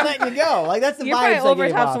and he ain't letting you go. Like, that's the You're vibes probably over I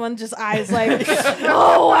to gave have off. someone just eyes like,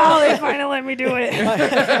 oh wow, they finally let me do it.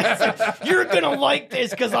 You're going to like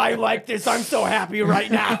this because I like this. I'm so happy right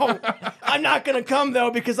now. I'm not going to come,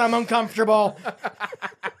 though, because I'm uncomfortable.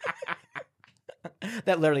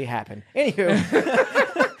 That literally happened.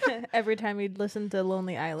 Anywho, Every time you'd listen to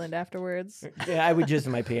Lonely Island afterwards. yeah, I would jizz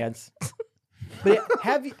in my pants. But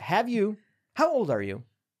have you, how old are you?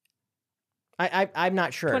 I'm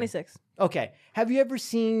not sure. 26. Okay. Have you ever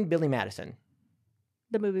seen Billy Madison?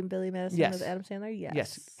 The movie Billy Madison Yes. with Adam Sandler? Yes.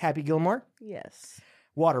 Yes. Happy Gilmore? Yes.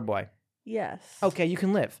 Waterboy. Yes. Okay, you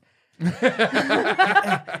can live.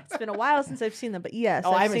 It's been a while since I've seen them, but yes,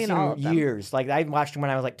 Oh, I I've haven't seen all him of them. years. Like I watched him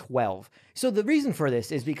when I was like 12. So the reason for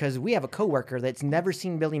this is because we have a coworker that's never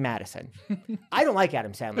seen Billy Madison. I don't like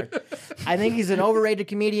Adam Sandler. I think he's an overrated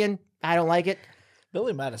comedian. I don't like it.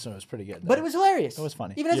 Billy Madison was pretty good. But though. it was hilarious. It was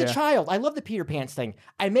funny. Even as a Yeah. child, I love the Peter Pants thing.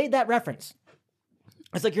 I made that reference.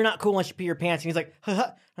 It's like, you're not cool unless you pee your pants. And he's like, ha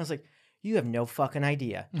ha. I was like, you have no fucking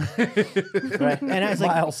idea. Right? And I was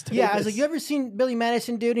like, Miles yeah, I was Davis. like, you ever seen Billy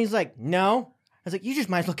Madison, dude? And he's like, no. I was like, you just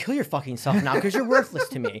might as well kill your fucking self now because you're worthless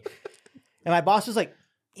to me. And my boss was like,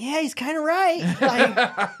 yeah, he's kind of right.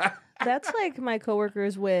 Like, That's like my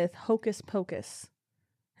coworkers with Hocus Pocus.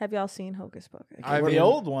 Have y'all seen Hocus Pocus? the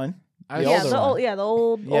old one. I- The yeah, older the one. old, yeah, the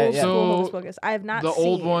old, Yeah, old yeah. school So, Hocus Pocus. I have not The seen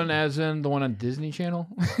old one, as in the one on Disney Channel.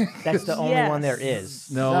 that's the only one there Yes.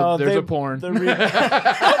 is. No, there's they- a porn. the Okay,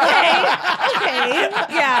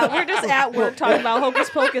 yeah, we're just at work talking about Hocus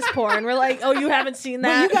Pocus porn. We're like, oh, you haven't seen But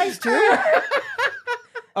that? you guys too?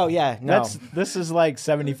 Oh, yeah, no. This is like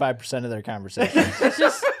 75% of their conversation. It's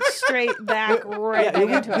just straight back right Yeah, back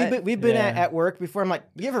we've, into it. we've been Yeah. at work before. I'm like,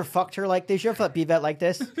 you ever fucked her like this? You ever fucked Bivette like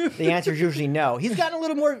this? The answer is usually no. He's gotten a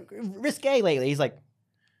little more risque lately. He's like,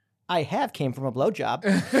 I have came from a blowjob.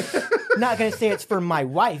 Not going to say it's from my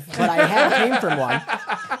wife, but I have came from one.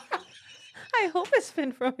 I hope it's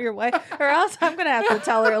been from your wife, or else I'm gonna have to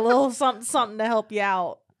tell her a little something to help you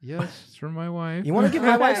out. Yes, it's from my wife. You want to give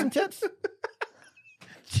my wife some tips?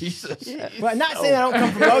 Jesus. Well, I'm not saying I don't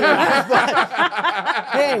come from blowjobs, but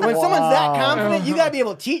hey, when someone's that confident, you got to be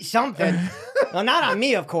able to teach something. Well, not on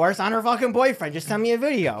me, of course, on her fucking boyfriend. Just send me a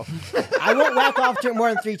video. I won't whack off to it more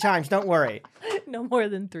than 3 times. Don't worry. No more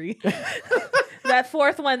than 3. That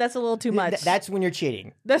fourth one, that's a little too much. That's when you're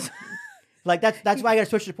cheating. That's Like that's why I got to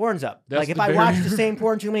switch the porns up. That's Like if the I watch barrier. the same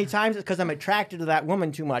porn too many times, it's because I'm attracted to that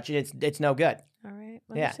woman too much, and it's no good. all right.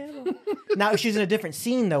 Yeah. Understandable. Now if she's in a different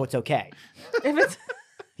scene though, it's okay. If it's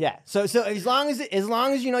Yeah. So as long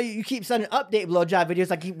as you know you keep sending update blowjob videos,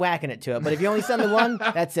 I keep whacking it to it. But if you only send the one,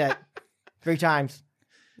 that's it. 3 times.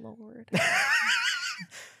 Lord.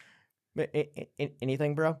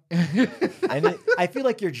 Anything, bro? I feel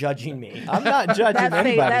like you're judging me. I'm not judging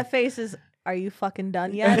anybody. That face is. Are you fucking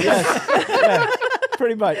done yet? Yes. Yeah,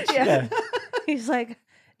 pretty much. Yeah. Yeah. He's like,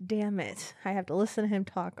 damn it! I have to listen to him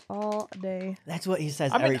talk all day. That's what he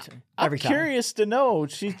says I mean, every I'm time. curious to know.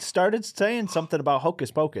 She started saying something about Hocus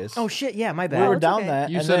Pocus. Oh shit! Yeah, my we bad. were it's down okay. that.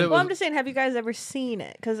 You and said then, it Well, was- I'm just saying, have you guys ever seen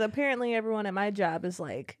it? Because apparently everyone at my job is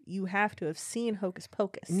like, you have to have seen Hocus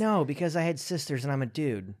Pocus. No, because I had sisters and I'm a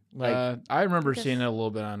dude. Like I remember seeing it a little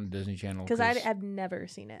bit on Disney Channel. Because I've never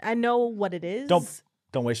seen it. I know what it is.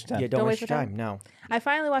 don't waste your time. yeah, don't don't waste waste your your time. No. I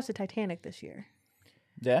finally watched the Titanic this year.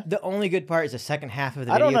 Yeah. The only good part is the second half of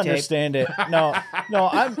the I don't videotape. understand it. No,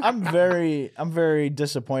 I'm very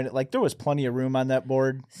disappointed. Like there was plenty of room on that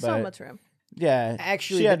board. So but much room. Yeah,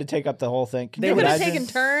 Actually, she had to take up the whole thing. Can They you They could have imagine? taken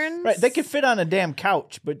turns. Right, they could fit on a damn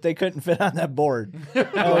couch, but they couldn't fit on that board.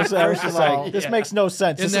 I was First just of all, like, this yeah. makes no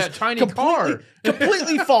sense. In This that is tiny car.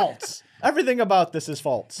 completely false. Everything about this is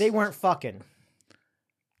false. They weren't fucking.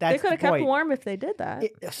 They That's could the have kept point. warm if they did that.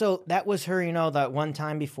 So that was her, that one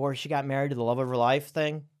time before she got married to the love of her life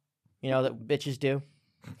thing, that bitches do.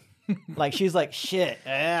 Like she's like, shit,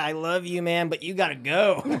 I love you, man, but you gotta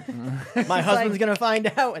go. My husband's gonna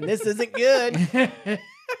find out, and this isn't good.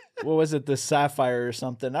 What was it? The Sapphire or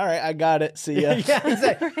something? All right, I got it. See ya. Yeah,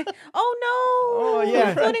 exactly. Oh no! Oh,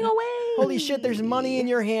 yeah. Floating away. Holy shit, there's money in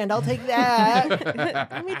your hand. I'll take that.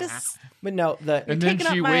 Let me just But no, And then taking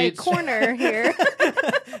up she my waits. corner here.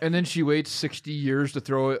 And then she waits 60 years to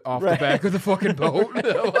throw it off Right. the back of the fucking boat.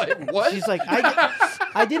 Like, what? she's like,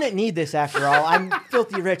 I didn't need this after all. I'm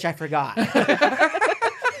filthy rich. I forgot.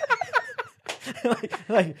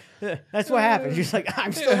 like, that's what happened. She's like,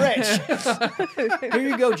 I'm still rich. Here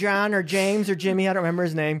you go, John or James or Jimmy. I don't remember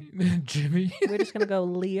his name. Jimmy. We're just gonna go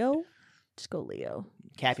Leo. Just go Leo.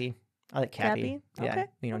 Cappy. I like Cappy. Cappy? Yeah. Okay,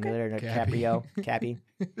 Leonardo okay. Cappy. Cappy. DiCaprio. Cappy.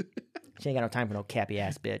 She ain't got no time for no Cappy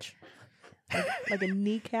ass bitch. Like a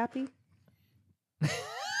kneecappy.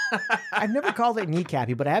 I've never called it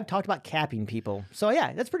kneecappy, but I have talked about capping people. So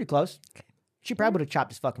yeah, that's pretty close. She probably would have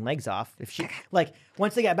chopped his fucking legs off if she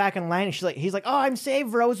once they got back in line and he's like, oh, I'm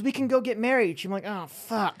saved, Rose. We can go get married. She's like, oh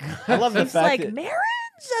fuck. I love the It's fact like that marriage.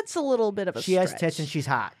 That's a little bit of a She has stretch. tits and she's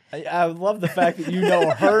hot. I love the fact that you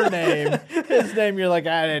know her name. His name, you're like,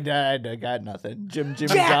 I got nothing. Jimmy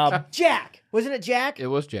Job. Jack. Wasn't it Jack? It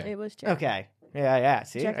was Jack. It was Jack. Okay. Yeah.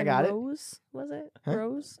 See, Jack I and got it. Rose, was it? Huh?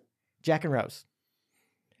 Rose. Jack and Rose.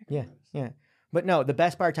 Yeah. But no, the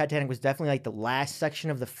best part of Titanic was definitely like the last section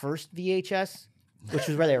of the first VHS. which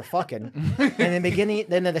was where they were fucking. And in the beginning,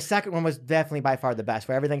 then the second one was definitely by far the best,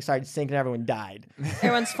 where everything started sinking, everyone died.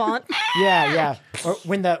 Everyone's font. Yeah. Or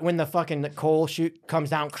when the fucking coal chute comes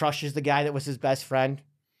down, crushes the guy that was his best friend.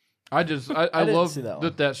 I didn't love see that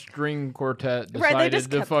one. that string quartet Right, they decided just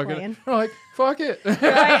to kept fucking. playing. They're like, fuck it. You're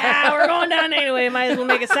like, we're going down anyway. Might as well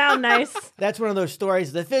make it sound nice. That's one of those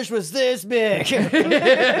stories. The fish was this big. No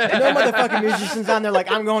motherfucking musicians on there like,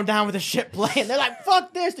 I'm going down with the shit playing. They're like,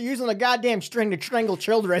 fuck this. They're using a goddamn string to strangle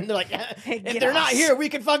children. They're like, if Get they're not us. here, we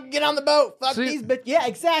can fucking get on the boat. Fuck See- these bitches. Yeah,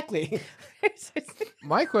 exactly.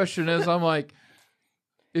 My question is, I'm like,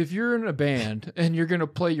 if you're in a band and you're gonna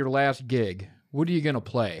play your last gig, what are you gonna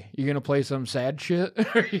play? You gonna play some sad shit,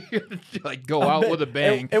 or are you gonna like go out with a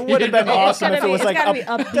bang? It would have been awesome if it was It's like gotta be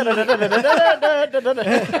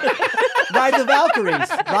Ride the Valkyries.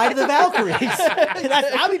 Ride the Valkyries.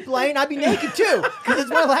 I'll be playing. I'll be naked too. Because it's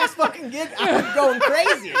my last fucking gig. I'm going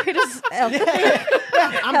crazy. You're just I'm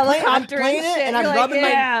Helicopter playing and it, shit. and I'm You're like, rubbing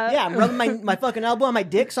yeah. I'm rubbing my fucking elbow on my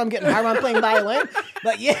dick, so I'm getting hard when I'm playing violin.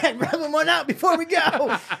 But yeah, I'm rubbing one out before we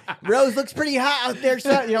go. Rose looks pretty hot out there,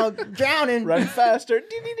 so drowning. Run faster.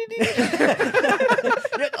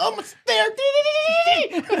 You're almost there.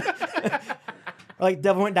 Like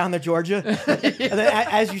devil went down to Georgia. And then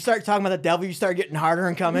as you start talking about the devil, you start getting harder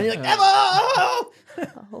and coming. You're like, devil!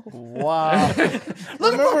 Wow.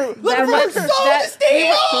 Look for soul that- to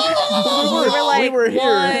steal! We were like We were here.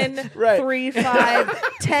 1, Right. 3, 5,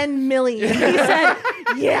 10 million. He said,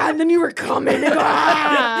 yeah, and then you were coming.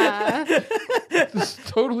 And This is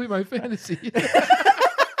totally my fantasy.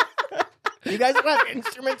 You guys don't have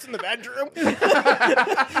instruments in the bedroom?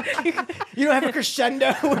 You don't have a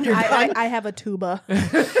crescendo when you're done? I have a tuba.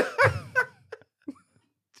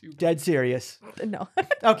 Dead serious. No.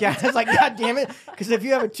 Okay, I was like, God damn it. Because if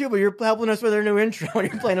you have a tuba, you're helping us with our new intro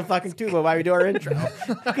and you're playing a fucking tuba while we do our intro.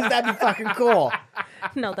 Because that'd be fucking cool.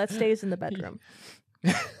 No, that stays in the bedroom.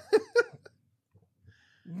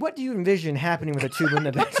 What do you envision happening with a tuba in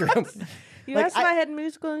the bedroom? You Like, asked if I had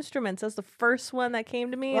musical instruments. That's the first one that came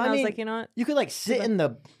to me. Well, and I I was mean, like, you know what? You could like sit in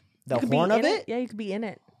the You could be horn of in it? Yeah, you could be in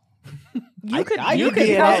it. I could you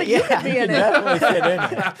be in I was it, like, you could be in it. Definitely fit in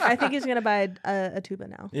it. I think he's gonna buy a tuba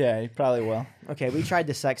now. Yeah, he probably will. Okay, we tried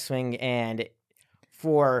the sex swing, and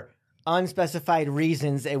for unspecified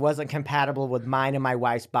reasons, it wasn't compatible with mine and my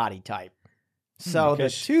wife's body type. So the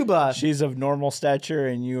Because tuba, She's of normal stature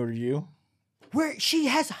and you are you. where she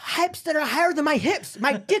has hips that are higher than my hips,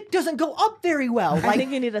 my dick doesn't go up very well. I Like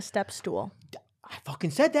think you need a step stool. I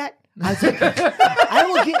fucking said that. I was like, I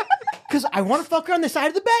will get because I want to fuck her on the side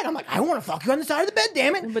of the bed. I'm like, I want to fuck you on the side of the bed,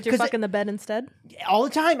 damn it. But you're 'Cause fucking the bed instead. all the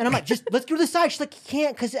time. And I'm like, just let's go to the side. She's like, you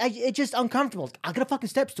can't because it's just uncomfortable. I'll get a fucking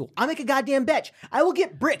step stool. I'll make a goddamn bench. I will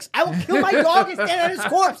get bricks. I will kill my dog and stand on his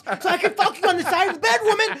corpse so I can fuck you on the side of the bed,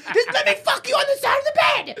 woman. Just let me fuck you on the side of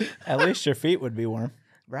the bed. At least your feet would be warm.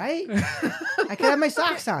 Right? I can have my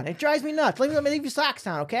socks on. It drives me nuts. Let me leave your socks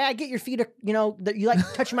on, okay? I get your feet, that you like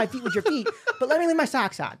touching my feet with your feet, but let me leave my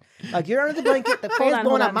socks on. Like, you're under the blanket, the Hold fan's on,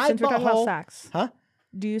 blowing hold out on. my Since we're talking about butthole. socks, Huh?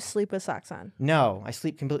 do you sleep with socks on? No, I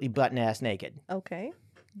sleep completely butt and ass naked. Okay.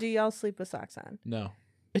 Do y'all sleep with socks on? No.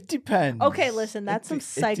 It depends. Okay, listen, that's some It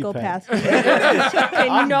psychopath depends. behavior.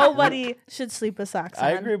 And nobody should sleep with socks on.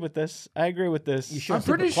 I agree with this. You should I'm sleep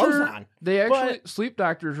pretty with clothes sure on. they actually sleep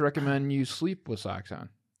doctors recommend you sleep with socks on.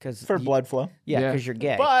 For blood flow. Yeah, Yeah. because you're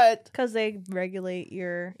gay. But Because they regulate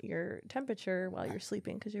your temperature while you're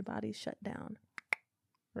sleeping because your body's shut down.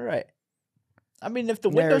 right. I mean, if the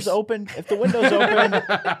Nurse. window's open,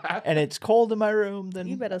 and it's cold in my room, then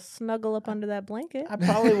You better snuggle up under that blanket I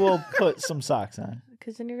probably will put some socks on.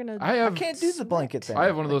 because then you're gonna. I I can't do the sweat. blanket thing. I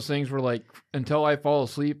have one of those things where, like, until I fall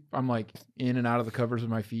asleep, I'm like in and out of the covers of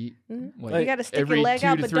my feet. Mhm. Like, You gotta stick every your leg 2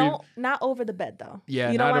 out, to but 3 not over the bed though.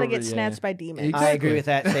 Yeah, you don't not want to over- get yeah. snatched by demons. I agree with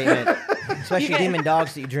that statement. Especially You get- demon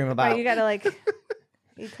dogs that you dream about. Right, you gotta like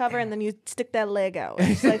you cover and then you stick that leg out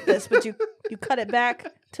just like this, but you cut it back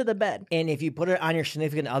to the bed. And if you put it on your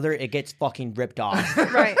significant other, it gets fucking ripped off.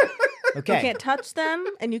 Right. Okay. You can't touch them,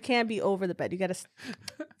 and you can't be over the bed. You gotta.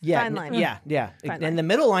 Yeah, fine line. Yeah. Fine And line. the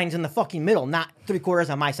middle line's in the fucking middle, not 3/4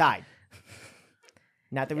 on my side.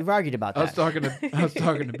 Not that we've argued about I was that.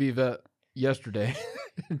 talking to Bivette yesterday.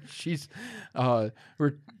 She's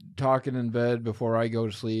we're talking in bed before I go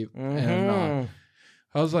to sleep, and Mhm.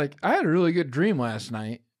 I was like, I had a really good dream last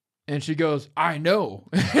night, and she goes, I know.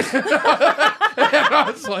 And I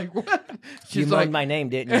was like, what? You She's moaned like, my name,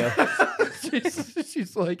 didn't you?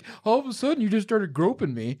 she's like, all of a sudden you just started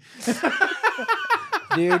groping me.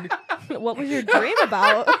 Dude, What was your dream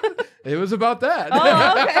about? It was about that.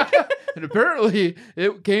 Oh, okay. And apparently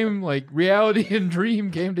it came like reality and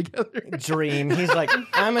dream came together. Dream. He's like,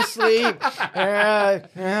 I'm asleep.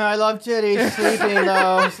 I love titties. Sleeping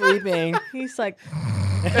though. Sleeping. He's like,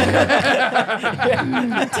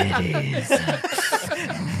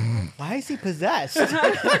 Titties. Why is he possessed?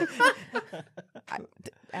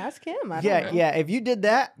 ask him. I don't know. Yeah. If you did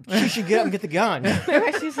that, she should get up and get the gun.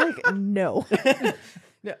 She's like, no.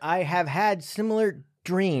 I have had similar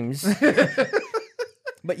dreams.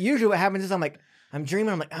 But usually what happens is I'm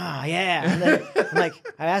dreaming. I'm like, oh, yeah. And then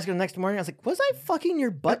I ask her the next morning. I was like, was I fucking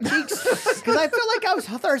your butt cheeks? Because I felt like I was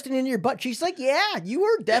thirsting into your butt cheeks. She's like, yeah, you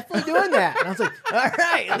were definitely doing that. And I was like, all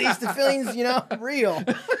right, at least the feeling's, real.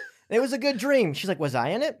 It was a good dream. She's like, was I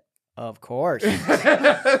in it? Of course.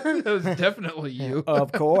 That was definitely you.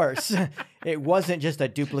 Of course. It wasn't just a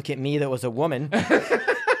duplicate me that was a woman.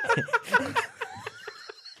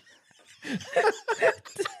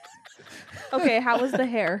 Okay, how was the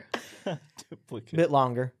hair? Duplicate. Bit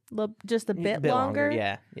longer. Just a bit, longer.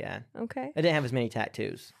 longer? Yeah. Okay. I didn't have as many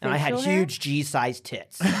tattoos. And I had Facial hair? huge G-sized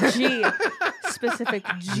tits. G. Specific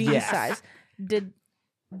G Yes. size. Did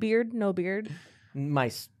beard? No beard.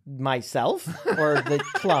 Myself or the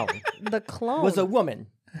clone The clone was a woman.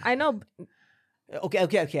 I know. Okay. I'll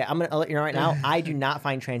let you know right now. I do not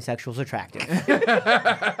find transsexuals attractive.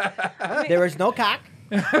 There was no cock.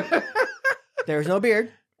 There was no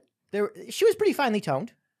beard. She was pretty finely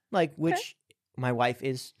toned, which my wife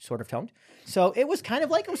is sort of toned. So it was kind of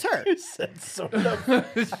like it was her. You said sort of.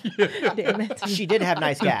 Damn it. She did have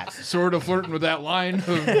nice gas. Sort of flirting with that line of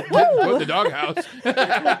put the doghouse.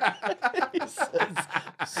 He says,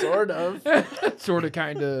 sort of. Sort of,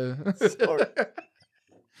 kind of.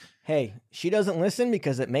 Hey, she doesn't listen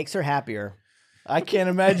because it makes her happier. I can't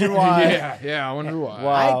imagine why. Yeah, I wonder why.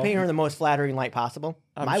 Wow. I paint her in the most flattering light possible.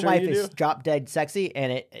 I'm My sure wife you is do. drop dead sexy,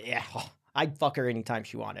 and I'd fuck her anytime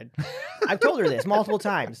she wanted. I've told her this multiple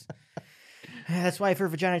times. That's why if her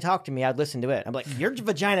vagina talked to me, I'd listen to it. I'm like, your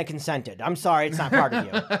vagina consented. I'm sorry, it's not part of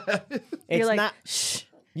you. It's You're like, not. shh,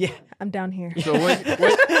 Yeah, I'm down here. So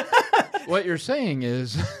what you're saying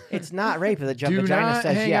is, it's not rape that your do vagina not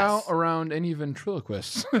says hang yes. out around any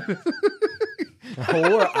ventriloquists. Or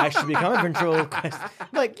I should become a ventriloquist.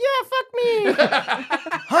 Like, yeah, fuck me.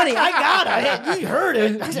 Honey, I got it. You heard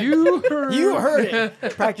it. You heard it.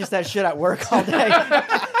 Practice that shit at work all day.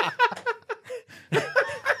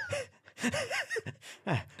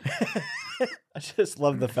 I just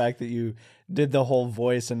love the fact that you did the whole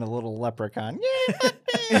voice in a little leprechaun.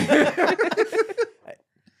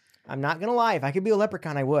 I'm not gonna lie. If I could be a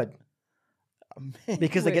leprechaun, I would.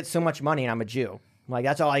 Because I get so much money and I'm a Jew.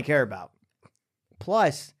 That's all I care about.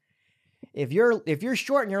 Plus, if you're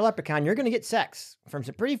short and you're a leprechaun, you're gonna get sex from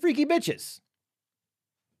some pretty freaky bitches.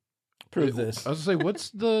 Prove this. I was gonna say, what's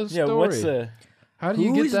the story? Yeah, what's the... How do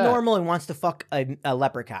you Who's get that? normal and wants to fuck a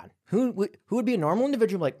leprechaun? Who would be a normal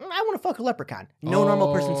individual? Like, I want to fuck a leprechaun. No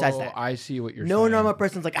normal person says that. I see what you're No saying. normal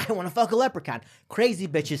person's like, I want to fuck a leprechaun. Crazy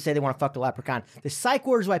bitches say they want to fuck a leprechaun. The psych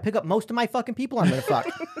wards where I pick up most of my fucking people I'm gonna fuck.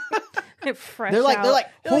 Fresh They're like, out.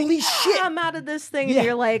 holy "Ah, shit. I'm out of this thing. Yeah. And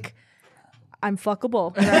you're like, I'm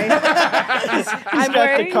fuckable, right? I'm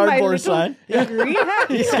got the cardboard sign. Yeah. Green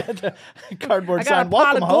hat. He's got the cardboard I got sign. a pot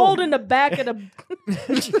Welcome of gold home. in the back of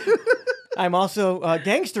the. I'm also a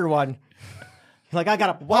gangster one. Like, I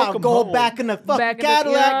got a Welcome gold home. back in the fucking Back in the-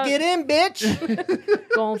 Cadillac. yeah. Get in, bitch.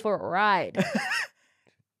 Going for a ride.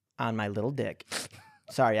 On my little dick.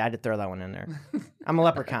 Sorry, I had to throw that one in there. I'm a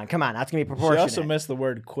leprechaun. Come on, that's gonna be She proportionate. also missed the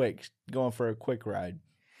word quick. Going for a quick ride.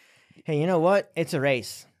 Hey, you know what? It's a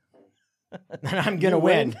race. And I'm gonna You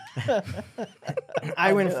win.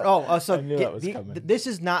 I win. So I knew that was coming. this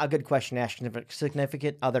is not a good question to ask a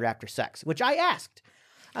significant other after sex, which I asked.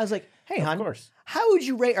 I was like, "Hey, hon, course. how would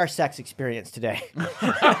you rate our sex experience today?" You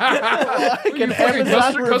fucking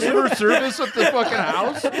customer service at the fucking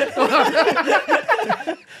house?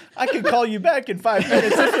 I can call you back in 5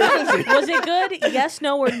 minutes if you're busy. Was it good? Yes,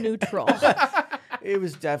 no, or neutral? It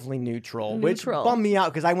was definitely neutral, which Neutral. bummed me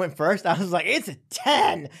out because I went first. I was like, "It's a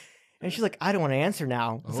 10." And she's like, "I don't want to answer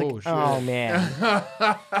now." I was Oh, like, shit. "Oh man." Did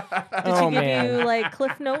Oh, she give man. you like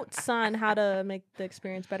cliff notes on how to make the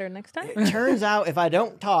experience better next time? It turns out if I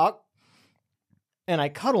don't talk and I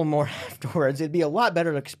cuddle more afterwards, it'd be a lot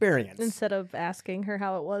better experience. Instead of asking her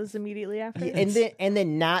how it was immediately after. And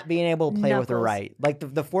then not being able to play with her Knuckles. right. Like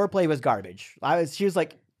the foreplay was garbage. She was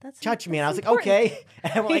like, That's touch me, and I was like, important. okay.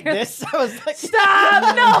 And I went like this. I was like,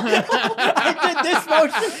 Stop! No! I did this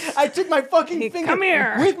motion. I took my fucking finger Come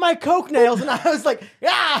here. with my coke nails, and I was like,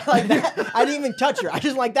 ah, like that. I didn't even touch her. I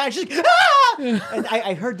just went like that. And she's like, ah! And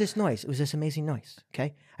I heard this noise. It was this amazing noise.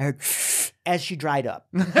 Okay, I heard as she dried up.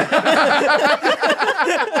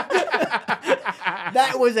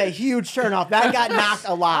 That was a huge turnoff. That got knocked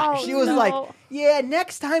a lot. Oh, She was no. like, yeah,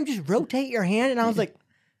 next time just rotate your hand. And I was like,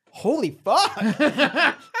 holy fuck.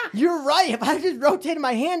 You're right. If I just rotated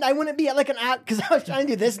my hand, I wouldn't be at like an out because I was trying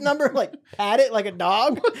to do this number, like pat it like a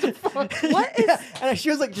dog. What is? Yeah. And she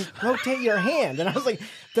was like, just rotate your hand. And I was like,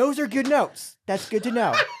 those are good notes. That's good to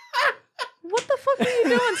know. What the fuck are you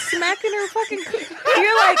doing? Smacking her fucking clit?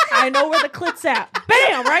 You're like, I know where the clit's at.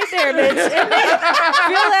 Bam! Right there, bitch. Feel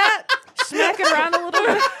that? Smack it around a little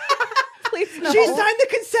bit. Please no. She signed the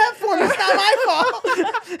consent form. It's not my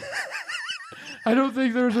fault. I don't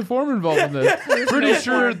think there was a form involved in this. Pretty no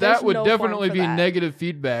sure form. that There's would no form definitely for be that. negative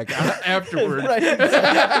feedback afterwards.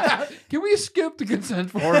 Right. Can we skip the consent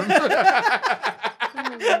form?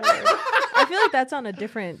 I feel like that's on a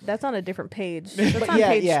different page. That's on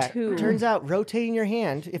page 2. Turns out rotating your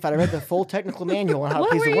hand, if I read the full technical manual on how to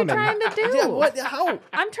What please were a you woman. trying to do? Yeah, what? How?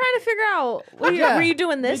 I'm trying to figure out. Were you, Yeah, were you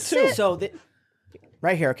doing this? too. shit? So,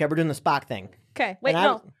 right here, okay, we're doing the Spock thing. Okay, wait, And I-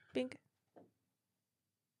 no. Pink.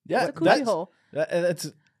 Yeah, It's a coochie hole. That's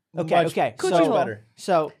Okay, much, okay. Coochie much hole. better.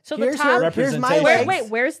 So So the here's top- here's my Representation. legs. Wait,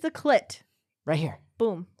 where's the clit? Right here.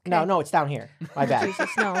 Boom. No, Okay. no, it's down here. My bad. Jesus,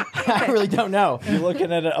 no. I really don't know. You're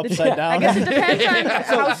looking at it upside I down. guess it depends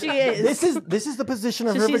on how she is. This is the position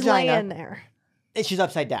of so her she's vagina. laying there. And she's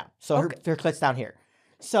upside down. So Okay. her clit's down here.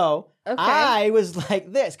 So Okay. I was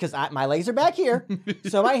like this because my legs are back here.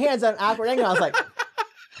 So my hands at an awkward angle. I was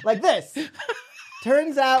like this.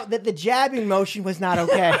 Turns out that the jabbing motion was not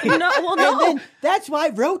okay. No, well, no. And then that's why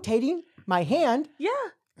rotating my hand Yeah.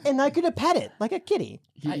 and I could have pet it like a kitty.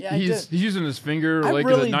 He's using his finger I like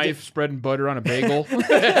really a knife, spreading butter on a bagel.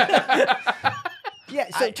 Yeah,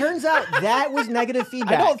 so it turns out that was negative I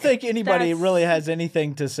feedback. don't think anybody That's- really has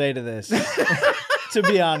anything to say to this. To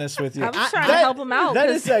be honest with you, I was trying to help him out. That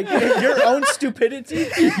 'cause is like your own stupidity.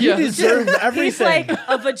 You Yes. deserve He's everything. like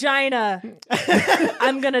a vagina.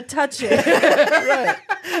 I'm gonna touch it. Right.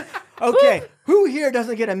 Okay, who here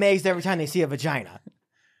doesn't get amazed every time they see a vagina?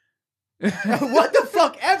 What the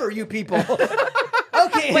fuck ever, you people.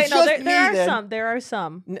 Okay, Wait, it's no, just me there are then. some. There are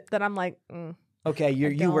some that I'm like, Okay,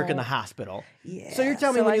 you work in the don't. hospital. yeah. So you're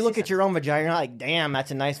telling me So when I you see look at your own vagina, you're like, damn, that's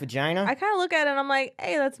a nice vagina? I kind of look at it and I'm like,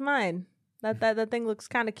 hey, that's mine. That thing looks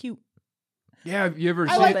kind of cute. Yeah, have you ever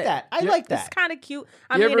I seen like it. that. I Yeah. like It's that. kind of cute.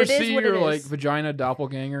 I you mean, ever it is see what your it like is. vagina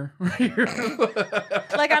doppelganger?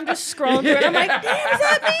 Like I'm just scrolling through it. I'm like, damn, is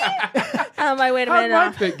that me? I'm like, wait a How'd minute. my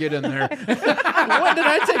Now. fit get in there? When did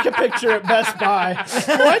I take a picture at Best Buy?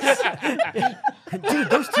 What? Dude,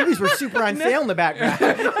 those TVs were super on sale in the background.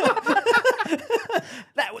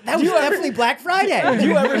 that was definitely Black Friday. Do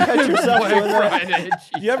you ever catch yourself Black doing that? Friday.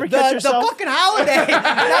 You ever The catch yourself? fucking holiday.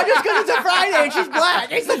 Not just because it's a Friday and she's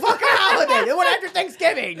black. It's the fucking holiday. The one after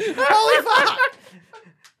Thanksgiving. Holy fuck.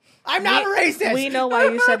 I'm not a racist. We know why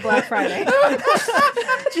you said Black Friday.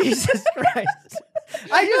 Jesus Christ.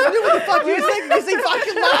 I just knew what the fuck you were thinking because he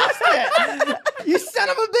fucking lost it. You son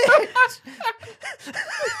of a bitch.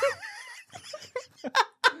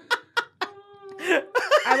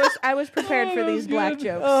 I was prepared for these black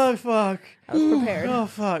jokes. Oh, fuck. I was prepared. Oh,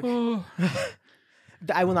 fuck.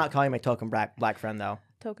 I will not call you my token black friend, though.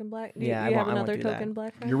 Token black. Yeah, you I have won't another do that. token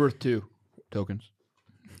black friend. You're worth 2 tokens.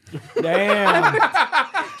 Damn.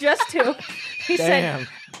 Just 2. He Damn.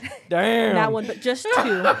 Damn. said not 1, but just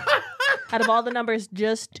 2. Out of all the numbers,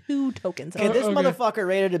 just 2 tokens. Okay, this Okay. motherfucker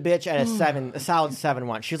rated a bitch at a solid 7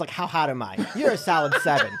 once. She was like, how hot am I? You're a solid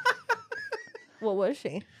 7. What was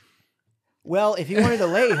she? Well, if you wanted to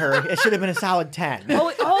lay her, it should have been a solid 10.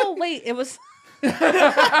 Oh, wait, it was. Like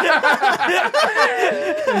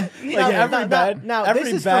every bad You were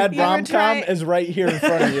rom-com trying- is right here in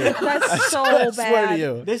front of you. That's so I bad. swear to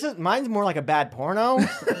you. Mine's more like a bad porno.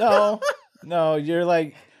 No, you're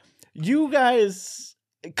like, you guys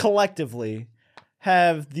collectively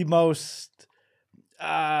have the most,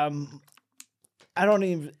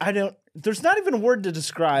 there's not even a word to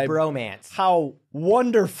describe Bromance. how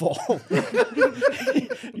wonderful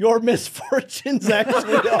your misfortunes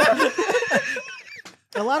actually are.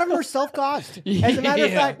 A lot of them are self-caused. As a matter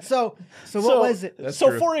of Yeah. fact, so what was it? That's So,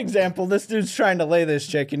 true. for example, this dude's trying to lay this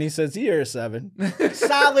chick, and he says, "You're a 7."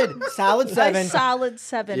 Solid A 7. solid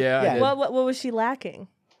 7. Yeah, I Yeah. did. What was she lacking?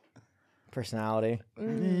 Personality.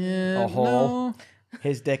 Yeah, A hole. no.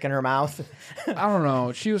 His dick in her mouth. I don't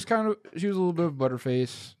know. She was a little bit of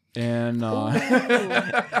butterface, and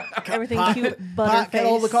Everything Pot- cute, Pot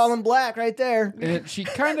kettle to butterface. call him black right there. and she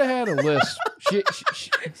kind of had a lisp. She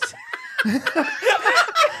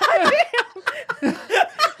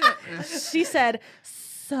She said,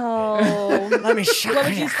 "So, Let me show what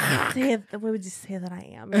would you. you say? What would you say that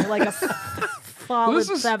I am? You're like a solid This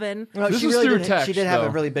is- 7. No, This she is really through did. text, She did have a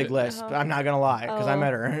though. really big lisp. I'm not gonna lie, because I Oh.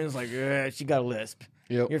 met her. And it was like, she got a lisp.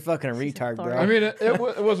 Yep. You're fucking a She's retard, bro. I mean, it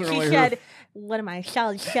wasn't She really said, her. "What am I?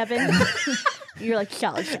 Solid 7." You're like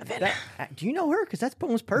solid 7. Do you know her? Because that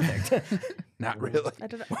poem was perfect. Not really. I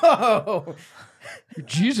don't know. Whoa,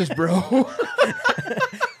 Jesus, bro.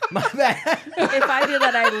 my bad. If I do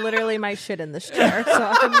that, I literally might shit in this chair. So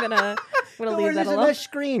I'm gonna Don't worry, leave that there's a alone. mesh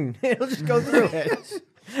screen. It'll just go through it.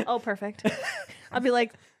 Oh, perfect. I'll be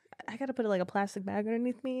like, I gotta put like a plastic bag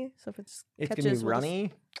underneath me, so if It's catches, gonna be we'll just-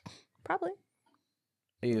 runny. probably.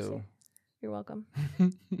 Ew. You're welcome.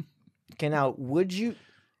 Okay, now would you?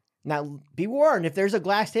 Now be warned. If there's a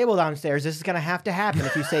glass table downstairs, this is gonna have to happen.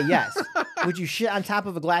 If you say yes, would you shit on top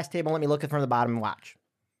of a glass table and let me look it from the bottom and watch?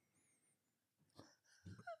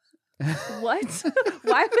 What?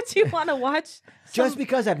 Why would you want to watch? Just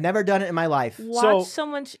because I've never done it in my life. watch So-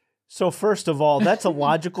 someone. So first of all, that's a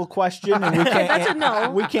logical question, and we can't. That's a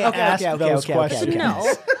no. We can't Okay, ask okay, those okay, okay, questions. okay.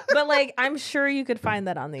 No, but like I'm sure you could find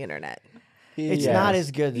that on the internet. It's Yes. not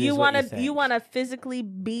as good. You want want to physically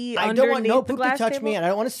be. I don't want no underneath the poop to glass touch table? me, and I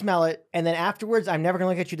don't want to smell it. And then afterwards, I'm never gonna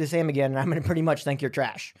look at you the same again, and I'm gonna pretty much think you're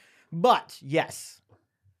trash. But yes,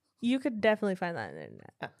 You could definitely find that on the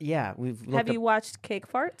internet. yeah, we've. Have looked you watched Cake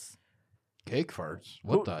Farts? Cake farts.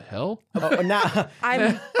 What the hell? up, now,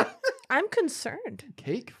 I'm concerned.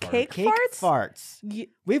 Cake farts. Cake cake farts? farts? You-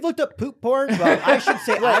 We've looked up poop porn. Well, I should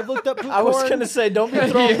say I've looked up poop I was porn. gonna say, don't be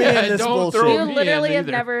throwing me Yeah, in this don't throw bullshit. You me literally in have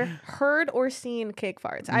either. never heard or seen cake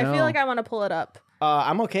farts. I No. feel like I want to pull it up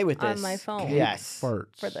I'm okay with this on my phone. Yes.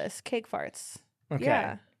 Farts. for this. Cake farts. Okay.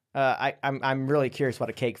 Yeah. I'm really curious what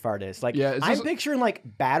a cake fart is. Like, Yeah, is I'm this- picturing like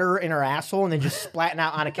batter in her asshole and then just splatting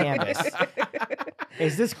out on a canvas.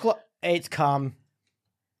 Is this? It's cum.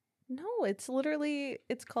 No, it's literally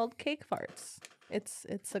it's called cake farts. It's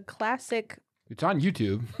a classic. It's on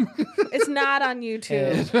YouTube. It's not on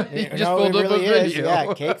YouTube. You just No, pulled it up really a is. video.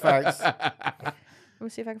 Yeah, cake farts. Let me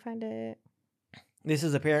see if I can find it. This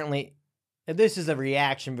is apparently. This is a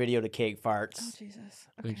reaction video to cake Oh farts. Jesus.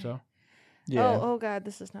 Think Okay. so? Yeah. Oh god,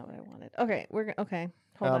 this is not what I wanted. Okay, okay.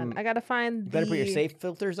 Hold on. Um, I gotta find. You better put your the- safe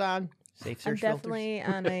filters on. Safe I'm search definitely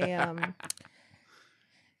on a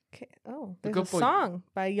Oh, there's Look a up, like- song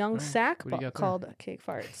by Young Right. Sack What do you got there? called "Cake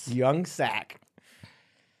Farts." filters. Young sack.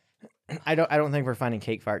 I don't think we're finding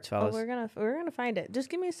cake farts, Oh, fellas. we're gonna find it. Just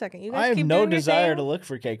give me a second. You guys I have keep no doing your desire thing. to look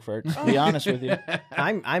for cake farts. To be honest with you,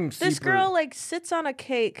 I'm This super. girl like sits on a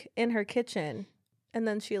cake in her kitchen, and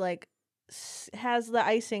then she like has the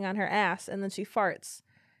icing on her ass, and then she farts.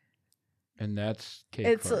 And that's cake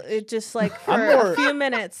It's farts. it just like for I'm more- a few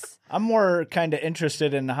minutes. I'm more kind of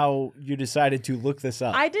interested in how you decided to look this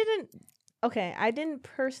up. I didn't. Okay, I didn't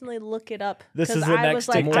personally look it up. This 'cause is the I next was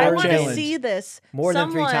like, TikTok I want to challenge. see this More than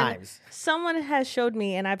 3 times. Someone has showed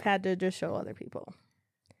me, and I've had to just show other people.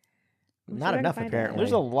 Let me see Not if I can enough, find it. apparently.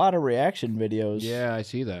 There's a lot of reaction videos. yeah, I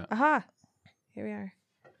see that. Aha! Here we are.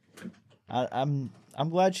 I'm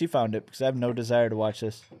glad she found it because I have no desire to watch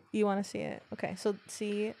this. You want to see it? Okay, so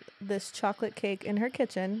see this chocolate cake in her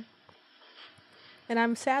kitchen. And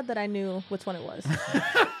I'm sad that I knew which one it was.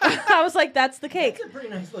 I was like, "That's the cake, That's a pretty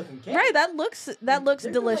nice looking cake. right? That looks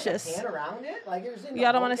delicious." Like a pan around it? Like it was in the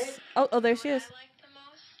Y'all don't whole want to? cake? Oh, there she is. like the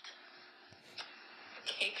most?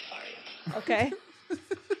 Cake fart. Okay.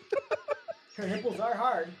 Her nipples are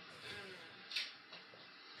hard.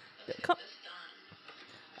 Come,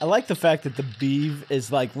 I like the fact that the beeve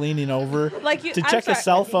is like leaning over like you to I'm check a sorry.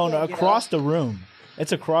 cell He phone can't get across the room.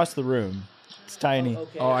 It's across the room. It's tiny.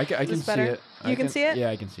 Okay. Oh, I can this see better? it. You I can see it? Yeah,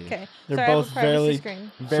 I can see it. Okay. They're Sorry, I both have a privacy very,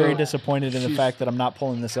 screen. very So, disappointed in the she's- fact that I'm not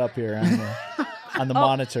pulling this up here on the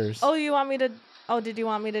monitors. Oh, you want me to? Oh, did you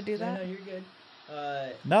want me to do No, that? no, you're good.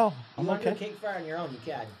 No, You I'm want to do a okay. cake fire on your own, you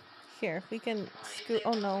can. Here, we can scoot.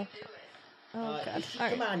 Oh no. Oh god. All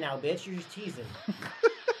Come right. on now, bitch. You're just teasing.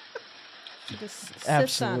 She just sits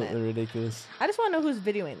Absolutely on it. ridiculous. I just want to know who's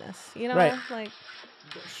videoing this. You know, Right. like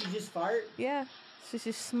She just fart. yeah. So she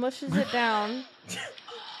smushes it down.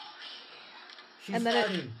 She's And then it-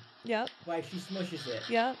 farting. Yep. Why she smushes it.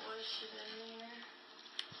 Yep.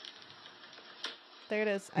 There it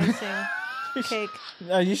is. Icing. Cake.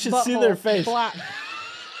 No, you should see their butthole, face. Block.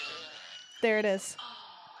 There it is.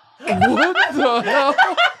 What the hell?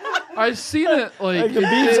 I've seen it. Like, Like, the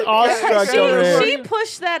bee's awestruck over here. She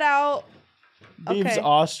pushed that out. Beeve's okay.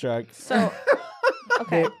 awestruck. So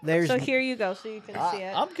okay. There's So here you go, so you can see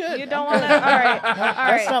it. I'm good. You don't I'm want to. good. All right. All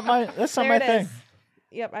That's right. not my. That's not There my it thing. is.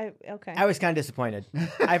 Yep. Okay. I was kind of disappointed.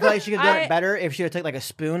 I feel like she could have done I- it better if she would take like a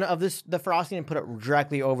spoon of the frosting and put it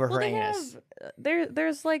directly over Well, her they anus. have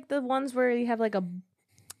there's like the ones where you have like a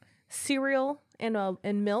cereal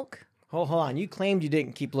and milk. Hold on. You claimed you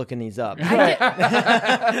didn't keep looking these up.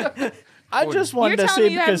 I just wanted You're to telling see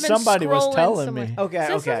me you haven't because been somebody was scrolling telling somewhere. me. Okay,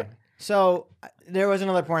 So- okay. So there was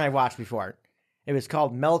another porn I watched before. It was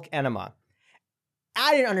called Milk Enema.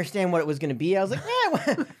 I didn't understand what it was going to be. I was like, what's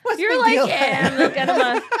the You're big like, deal? yeah, milk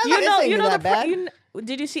enema. This ain't that bad.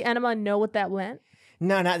 Did you see enema and know what that meant?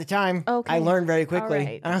 No, not at the time. Okay. I learned very quickly. All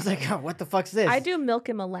right. And I was like, oh, what the fuck's this? I do milk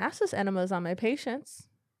and molasses enemas on my patients.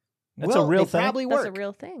 That's a real they thing? probably That's work. a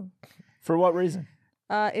real thing. For what reason?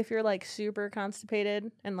 If you're like super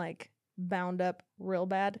constipated and like bound up real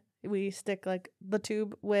bad, we stick like the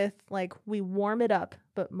tube with like we warm it up,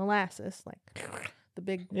 but molasses, like the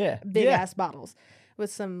big Yeah. ass bottles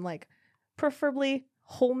with some like preferably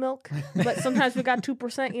whole milk, but sometimes we got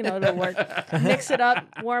 2%, it'll work. Mix it up,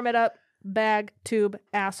 warm it up, bag, tube,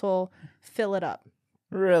 asshole, fill it up.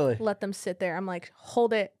 Really? Let them sit there. I'm like,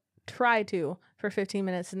 hold it, try to for 15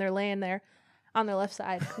 minutes, and they're laying there on their left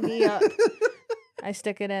side, knee up. I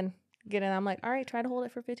stick it in, get in. I'm like, all right, try to hold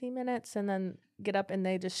it for 15 minutes, and then get up, and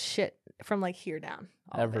they just shit from like here down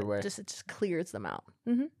all of it. Everywhere. It just clears them out.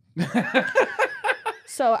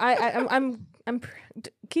 So I'm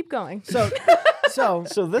keep going. So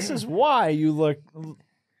So this is why you are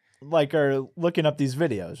looking up these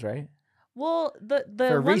videos, right? Well, the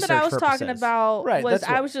For one that I research was talking purposes. about Right, was that's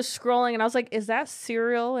what- I was just scrolling and I was like, is that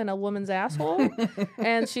cereal in a woman's asshole?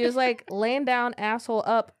 And she was like laying down, asshole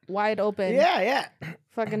up, wide open, yeah.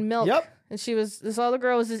 fucking milk. Yep. And this other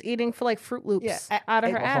girl was just eating for like Fruit Loops Yeah. out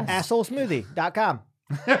of her ass. Assholesmoothie.com.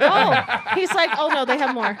 Oh, he's like, oh no, they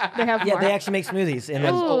have more. They have Yeah, more. they actually make smoothies. And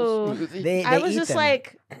Ooh. they I was eat just them.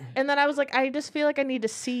 like, and then I was like, I just feel like I need to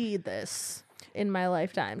see this in my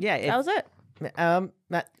lifetime. Yeah, that was it.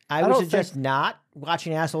 I would don't suggest not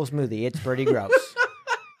watching Asshole Smoothie. It's pretty gross.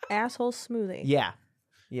 Asshole smoothie. Yeah.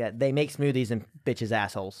 Yeah, they make smoothies and bitches'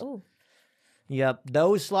 assholes. Oh, Yep,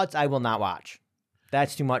 those sluts I will not watch.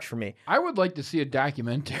 That's too much for me. I would like to see a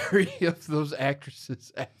documentary of those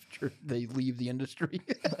actresses after they leave the industry.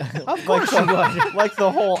 Of course you would. Like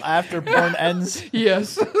the whole after porn ends.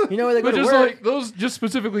 Yes. You know where they go But to just work? like those, just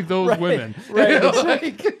specifically those Right, women. right.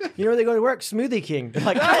 Like, You know where they go to work? Smoothie King. They're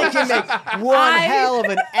like, I can make one hell of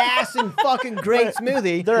an ass and fucking great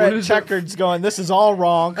smoothie. They're What at is checkers going, this is all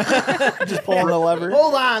wrong. Just pulling the lever.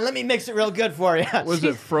 Hold on, let me mix it real good for you. was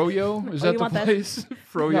it Froyo? Is that you the want that? place?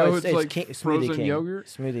 Froyo, No, it's like Smoothie frozen King. yogurt.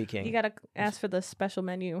 Smoothie King. you gotta ask for the special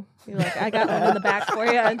menu. You're like, I got one in the back for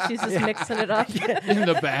you, and she's just mixing it up. In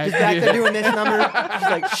the bag. Back yeah. there doing this number. She's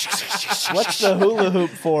like, What's the hula hoop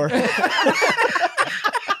for?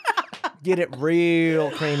 get it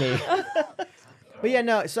real creamy. But yeah,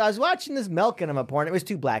 no. So I was watching this milk enema porn. It was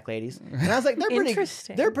two black ladies, and I was like,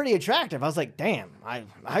 Interesting. they're pretty attractive. I was like, damn,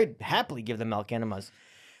 I'd happily give them milk enemas.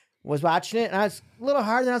 Was watching it, and I was a little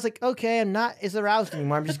hard. And I was like, okay, I'm not as aroused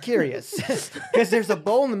anymore. I'm just curious because there's a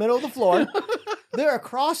bowl in the middle of the floor. They're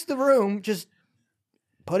across the room, just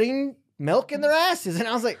putting milk in their asses, and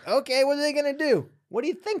I was like, okay, what are they gonna do? What do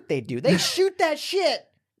you think they do? They shoot that shit,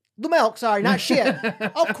 the milk, sorry, not shit,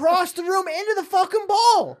 across the room into the fucking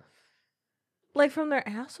bowl. Like from their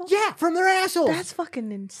asshole? Yeah, from their assholes. That's fucking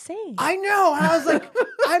insane. I know. And I was like,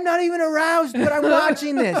 I'm not even aroused, but I'm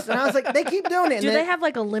watching this. And I was like, they keep doing it. And Do then they have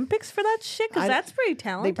like Olympics for that shit? Because I- that's pretty They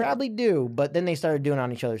talented. probably do, but then they started doing it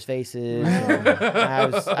on each other's faces. And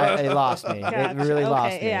it lost me. Gotcha. It really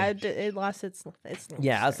lost me. Yeah, it lost its.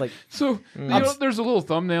 Yeah, I was like, So you know, there's a little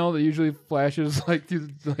thumbnail that usually flashes like through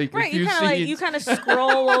like Right, if you kind of see like you kind of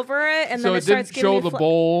scroll over it, and so then it it starts didn't giving show you the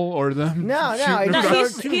bowl or them. No, shooting it No, around.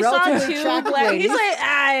 just- he two saw relatively two attractive black. He's ladies. like,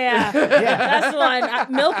 yeah, that's the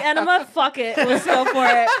one. Milk enema, fuck it, let's go for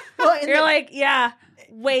it. well, and You're the- like, yeah,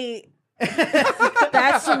 wait,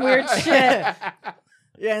 that's some weird shit.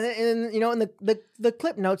 yeah, and you know, in the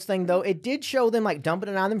clip notes thing though, it did show them like dumping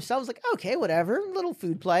it on themselves. Like, okay, whatever, little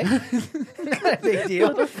food play, not a big deal.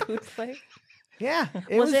 Little food play. Yeah,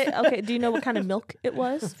 Was it okay? Do you know what kind of milk it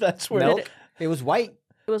was? That's where milk? It was white.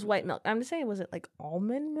 It was white milk. I'm just saying, was it like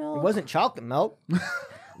almond milk? It wasn't chocolate milk.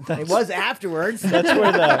 It was afterwards. That's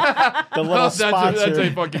where the little Oh, sponsor. that's a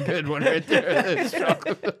fucking good one right there. It's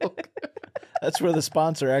chocolate milk. That's where the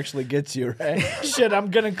sponsor actually gets you, right? Shit, I'm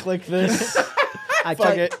gonna click this. I Fuck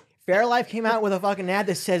tell you, it. Fairlife came out with a fucking ad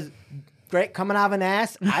that says, "Great coming out of an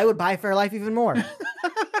ass." I would buy Fairlife even more.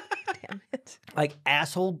 Damn it. Like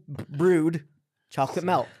asshole brewed chocolate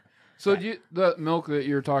milk. So do you, the milk that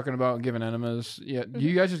you're talking about giving enemas, yeah, do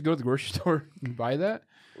you guys just go to the grocery store and buy that?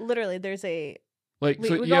 Literally, there's a. Like We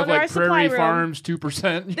so go you have to our like supply Prairie room. Farms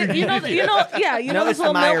 2%. You know, yeah, you know No, it's those the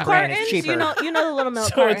little Meyer milk brand. It's cartons. cheaper. You know the little milk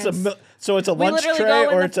So cartons. it's a We lunch literally tray go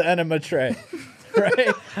in or the- it's an enema tray,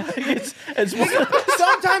 right? it's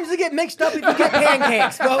Sometimes they get mixed up if you get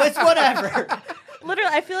pancakes, but it's whatever.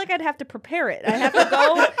 Literally, I feel like I'd have to prepare it. I have to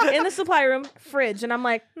go in the supply room, fridge, and I'm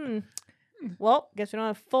like, well, guess we don't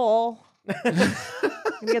have full.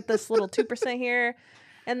 Get this little 2% here.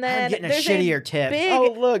 And then I'm getting a there's shittier tip. big-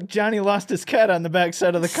 Oh, look, Johnny lost his cat on the back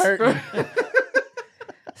side of the carton.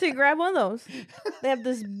 So you grab one of those. They have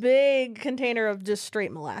this big container of just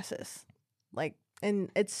straight molasses. Like, and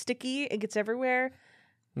it's sticky. It gets everywhere.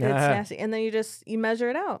 It's nasty. And then you measure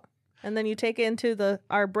it out. And then you take it into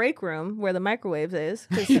our break room where the microwave is.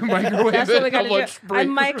 You microwave That's what we it? got How to much do. I break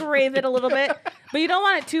room? microwave it a little bit, but you don't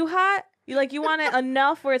want it too hot. You want it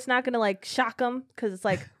enough where it's not going to like shock them because it's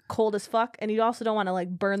like cold as fuck. And you also don't want to like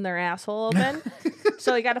burn their asshole open.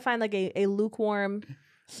 So you got to find like a lukewarm,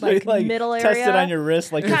 So you, middle area. Test it on your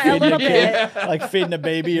wrist like you're Kinda a feeding a little kid, bit. like feeding a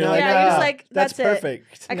baby. You're No, like, yeah, you're just like, that's that's it.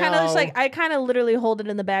 perfect. I kind of just No. I kind of literally hold it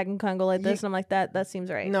in the bag and kind of go like this, and I'm like that seems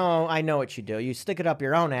right. No, I know what you do. You stick it up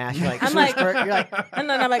your own ass. You're like, I'm like- you're like, And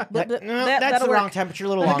then I'm like, no, that's that's that'll the wrong work. temperature, a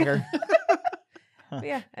little longer. But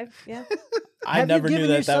yeah, yeah. I Have you never knew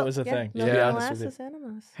given that yourself- was a Yeah, thing. no To be Yeah. honest with you. molasses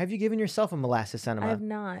enemas. Have you given yourself a molasses I enema? have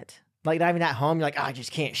not. Like not even at home. You're like, I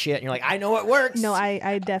just can't shit. And you're like, I know it works. No,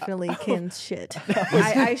 I definitely can shit.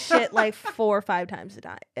 I shit like 4 or 5 times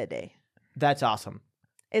a day. That's awesome.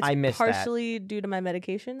 It's I missed that. partially due to my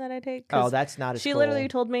medication that I take. 'cause Oh, that's not as she cool. literally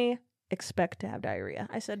told me, expect to have diarrhea.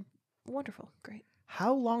 I said, wonderful, great.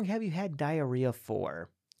 How long have you had diarrhea for?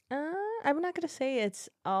 I'm not gonna say it's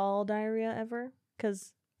all diarrhea ever,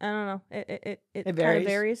 because I don't know. It kind varies. of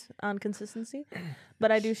varies on consistency,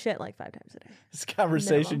 but I do shit like 5 times a day. This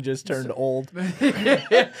conversation Minimum. just turned old.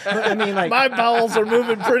 I mean, like, My bowels are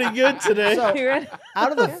moving pretty good today. So- You ready?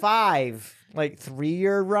 out of the 5, like 3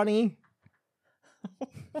 are runny.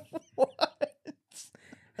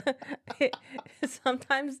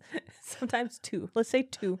 sometimes 2. Let's say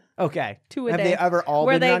 2. Okay. 2 a Have day. they ever all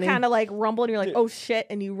where been they runny? kind of like rumble and you're like, oh shit,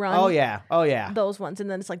 and you run. Oh yeah. Oh yeah. Those ones, and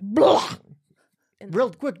then it's like, blah, and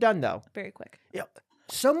Real quick done though. very quick.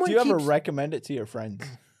 Someone Do you ever keeps recommend it to your friends?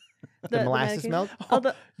 the molasses medication. milk. Oh,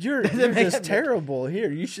 the, You're make just it- terrible.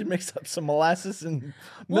 Here, you should mix up some molasses and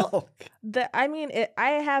Well, milk. I mean, I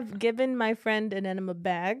have given my friend an enema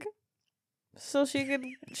bag so she could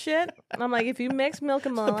shit. And I'm like, if you mix milk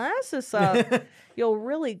and molasses up, you'll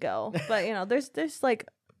really go. But there's like,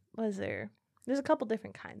 what is there? There's a couple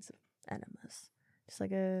different kinds of enemas. Just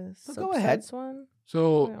like a go ahead. one.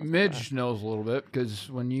 So What else? Midge knows a little bit because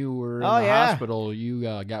when you were in Oh, the yeah. hospital, you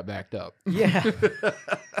got backed up. Yeah.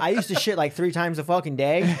 I used to shit like 3 times a fucking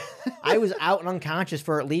day. I was out and unconscious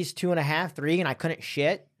for at least 2.5, 3, and I couldn't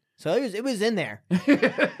shit. So it was in there.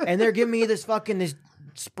 And they're giving me this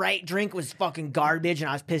Sprite drink was fucking garbage, and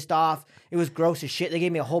I was pissed off. It was gross as shit. They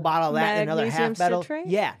gave me a whole bottle of that and another Magnesium half bottle. citrate?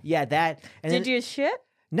 Yeah, that. And Did then, you shit?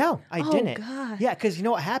 No, I Oh, didn't. God. Yeah, because you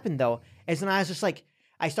know what happened though is then I was just like,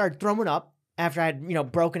 I started throwing up after I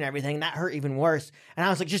had broken everything. That hurt even worse. And I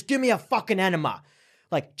was like, just give me a fucking enema.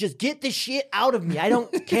 Like, just get this shit out of me. I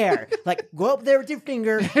don't care. Like, go up there with your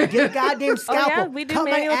finger, get a goddamn Oh scalpel, yeah, we do cut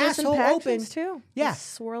my manual asshole open. disinfections too. Yeah.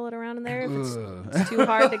 Just swirl it around in there if it's, Ugh. it's too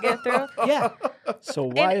hard to get through. Yeah, So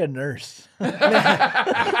why a nurse?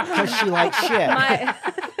 because she likes shit. My,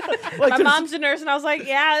 Like, my there's- mom's a nurse, and I was like,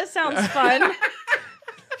 yeah, this sounds fun.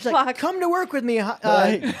 She's like, fuck. come to work with me.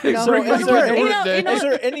 Like, You know, so come is to there work. any- You know- is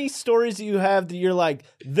there any stories that you have that you're like,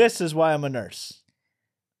 this is why I'm a nurse?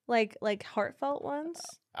 like heartfelt ones.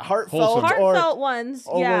 Heartfelt Wholesome. Heartfelt ones,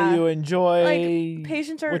 or yeah. where you enjoy Like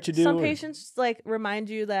patients are what you do? some patients like remind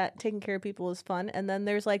you that taking care of people is fun, and then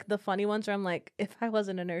there's like the funny ones where I'm like, if I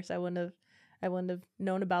wasn't a nurse, I wouldn't have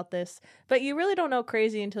known about this. But you really don't know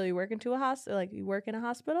crazy until you work into a hospital. Like you work in a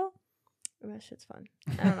hospital. That shit's fun.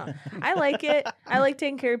 I don't know. I like it. I like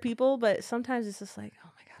taking care of people, but sometimes it's just like, oh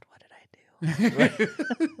my god, what did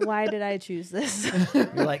I do? Why did I choose this? You're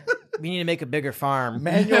like, we need to make a bigger farm.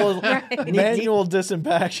 manual Right. manual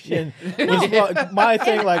disinfection was my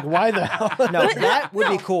thing. Like, why the hell? No, that would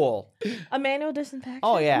be cool. A manual disinfection?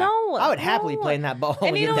 Oh yeah. No, I would happily no. play in that bowl and,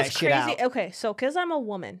 And you get know that what's shit crazy? out. Okay, so because I'm a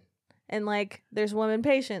woman, and like there's women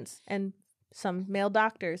patients and some male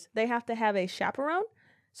doctors, they have to have a chaperone.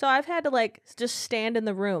 So I've had to like just stand in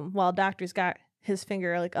the room while doctor's got his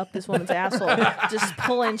finger like up this woman's asshole, just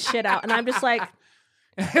pulling shit out, and I'm just like,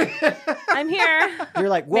 I'm here. You're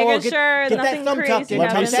like, whoa, Making whoa, get, sure get nothing that thumb tucked crazy in. Let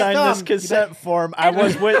me touch happens. that sign this thumb. consent form. I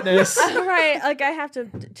was witness. Right, like I have to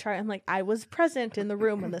try. I'm like, I was present in the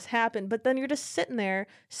room when this happened, but then you're just sitting there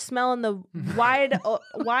smelling the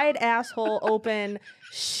wide asshole open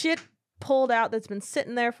shit pulled out that's been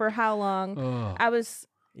sitting there for how long? Ugh. I was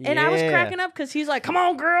cracking up because he's like, "Come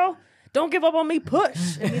on, girl, don't give up on me,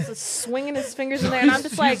 push!" And he's just swinging his fingers in there, and I'm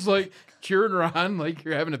just like, He's like, cheering her on like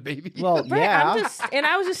you're having a baby. Well, Right, yeah.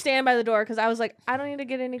 I was just standing by the door because I was like, I don't need to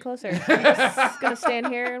get any closer. I'm just gonna stand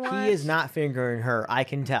here and watch. He is not fingering her. I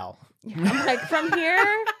can tell. Yeah, I'm like, from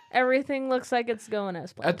here, everything looks like it's going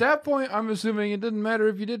as planned. At that point, I'm assuming it didn't matter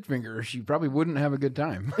if you did finger her. She probably wouldn't have a good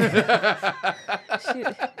time.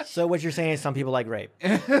 Shoot. So what you're saying is some people like rape.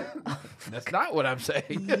 That's not what I'm saying.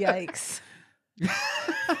 Yikes.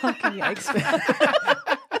 Fucking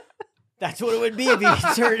yikes. That's what it would be if he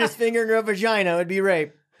inserted his finger in her vagina. It would be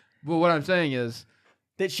rape. But what I'm saying is,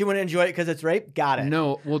 That she wouldn't enjoy it because it's rape? Got it.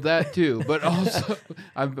 no, well, that too. But also,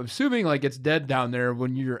 I'm assuming like it's dead down there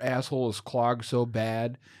when your asshole is clogged so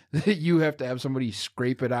bad that you have to have somebody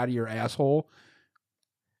scrape it out of your asshole.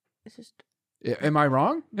 It's just Am I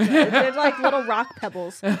wrong? they're like little rock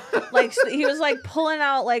pebbles. Like he was like pulling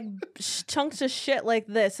out like chunks of shit like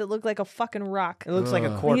this. It looked like a fucking rock. It looks like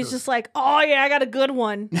a Ugh. quarter. He's just like, oh yeah, I got a good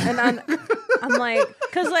one. And I'm like,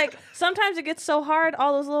 because like sometimes it gets so hard,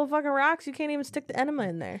 all those little fucking rocks, you can't even stick the enema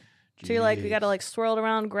in there. So you're like, you got to like swirl it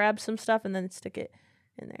around, grab some stuff, and then stick it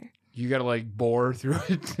in there. You got to like bore through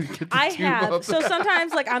it to get the I tube have. up. So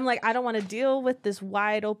sometimes like I'm like, I don't want to deal with this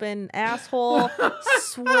wide open asshole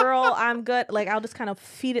swirl. I'm good. Like I'll just kind of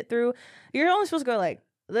feed it through. You're only supposed to go like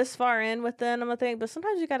this far in with the enema thing, but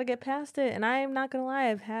sometimes you got to get past it. And I'm not gonna lie,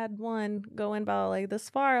 I've had one go in about like this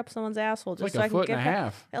far up someone's asshole just Like so a I can foot get and a back.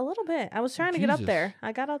 half. A little bit. I was trying to get up Jesus. there.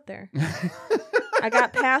 I got up there. I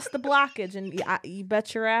got past the blockage, and you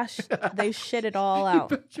bet your ass they shit it all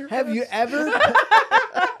out. Have you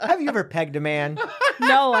ever pegged a man?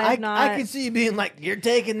 No, I have not. I can see you being like, you're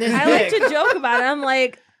taking this I like dick. to joke about it. I'm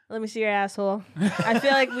like, let me see your asshole. I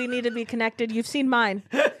feel like we need to be connected. You've seen mine.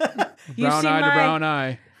 You've Brown seen eye to mine. brown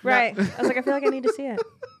eye. Right. I was like, I feel like I need to see it.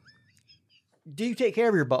 Do you take care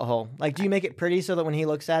of your butthole? Like, do you make it pretty so that when he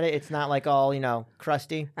looks at it, it's not like all,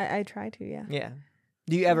 crusty? I try to, yeah. Yeah.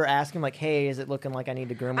 Do you ever ask him like, hey, is it looking like I need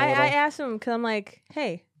to groom a I little? asked him because I'm like,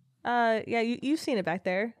 hey, yeah, you've seen it back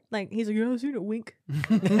there. Like, he's like, yeah, I've seen it, wink.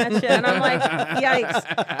 That shit. And I'm like,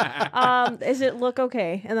 yikes. Does it look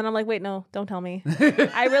okay? And then I'm like, wait, no, don't tell me.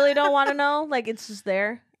 I really don't want to know. Like, it's just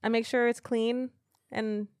there. I make sure it's clean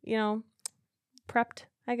and, prepped,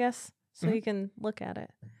 I guess, so you can look at it.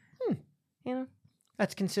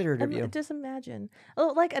 That's considerate of you. Just imagine. Oh,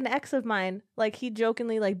 like an ex of mine, like he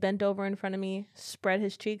jokingly like bent over in front of me, spread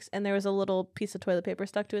his cheeks, and there was a little piece of toilet paper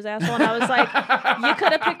stuck to his asshole. And I was like, you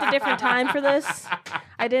could have picked a different time for this.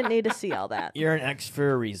 I didn't need to see all that. You're an ex for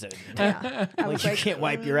a reason. Yeah. I Like was you like, can't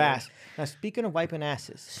wipe your ass. Now, speaking of wiping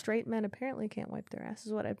asses, straight men apparently can't wipe their ass,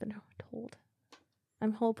 is what I've been told.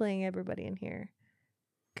 I'm hoping everybody in here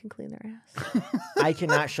can clean their ass. I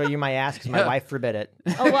cannot show you my ass because my wife forbid it.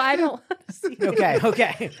 Oh, well, I don't want to see it.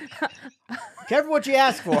 Okay. Careful what you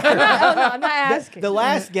ask for. Oh, no, I'm not asking. The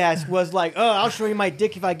last guest was like, "Oh, I'll show you my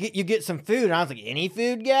dick if I get some food." And I was like, "Any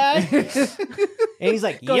food, guy?" And he's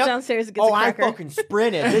like, Goes "Yep." downstairs and gets a I cracker. fucking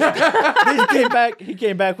sprinted. This He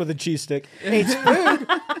came back with a cheese stick. it's food.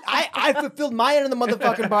 I fulfilled my end of the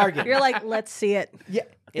motherfucking bargain. You're like, let's see it. Yeah,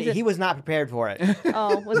 Is he was not prepared for it.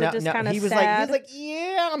 Oh, was it just kind of he was sad? like,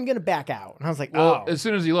 "Yeah, I'm gonna back out." And I was like, Well, "Oh." as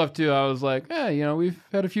soon as he left too, I was like, "Yeah, we've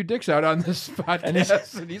had a few dicks out on this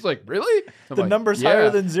podcast," and he's like, "Really?" I'm The like, number's "Yeah." higher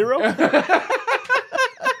than 0.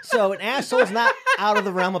 So an asshole's not out of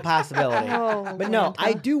the realm of possibility. Oh, But no, Lanta.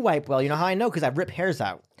 I do wipe well. You know how I know? Because I rip hairs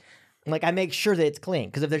out. Like I make sure that it's clean.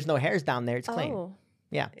 Because if there's no hairs down there, it's clean. Oh.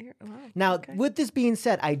 Yeah. Wow. Now, Okay. with this being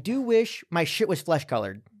said, I do wish my shit was flesh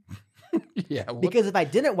colored. Yeah, what Because if I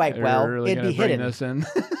didn't wipe Are well, we really it'd be gonna bring hidden. this in?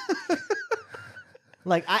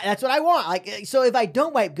 Like that's what I want. Like so, if I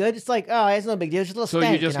don't wipe good, it's like, oh, it's no big deal. It's just a little So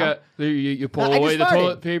stank. you just know? got you pull No, I away just the farted.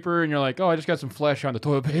 toilet paper, and you're like, "Oh, I just got some flesh on the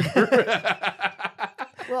toilet paper."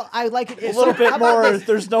 Well, I like it A little bit how about more. this?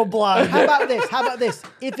 There's no blood. How about this? How about this?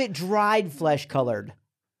 If it dried flesh colored,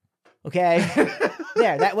 okay,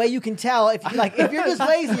 there. That way you can tell if you're just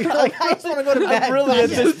lazy. You're like, I just want to go to bed. I really, at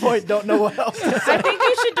Fuck this it. point, don't know what else to say. I think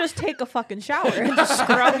you should just take a fucking shower and just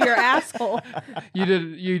scrub your asshole. you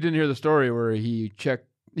didn't hear the story where he checked.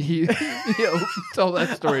 Tell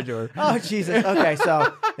that story to her. Oh Jesus. Okay,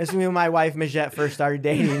 so this is when my wife Majette first started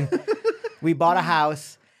dating. We bought a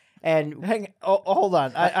house, and Hold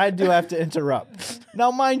on. I do have to interrupt.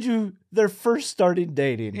 Now, mind you, they're first starting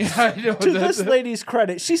dating. I know To that- this lady's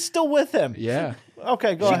credit, she's still with him. Yeah.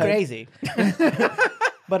 Okay, go she's ahead. crazy.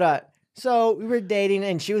 But so we were dating,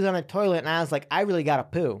 and she was on the toilet, and I was like, I really gotta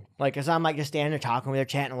poo. Like, cause I'm like just standing there talking with her,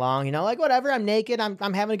 chatting along, like whatever. I'm naked. I'm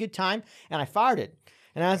having a good time, and I farted,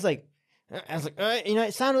 and I was like,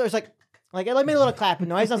 it sounded. It was like, Like, it made a little clapping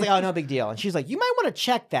noise. I was like, oh, no big deal. And she's like, you might want to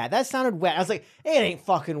check that. That sounded wet. I was like, it ain't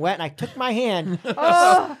fucking wet. And I took my hand,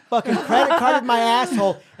 fucking credit carded my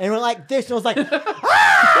asshole, and went like this. And I was like,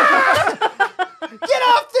 ah! Get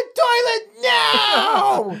off the toilet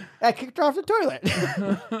now! I kicked her off the toilet.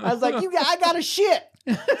 I was like, I got a shit.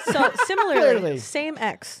 So similarly, Clearly. same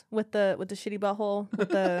ex with the shitty butthole with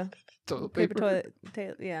the Toilet paper toilet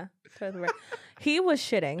paper. He was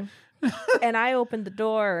shitting, and I opened the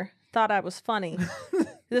door, thought I was funny.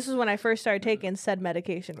 This was when I first started taking said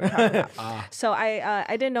medication we're talking about. So I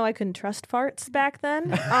didn't know I couldn't trust farts back then.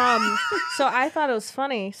 So I thought it was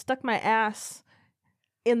funny. Stuck my ass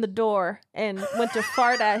in the door and went to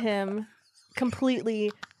fart at him.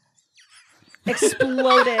 Completely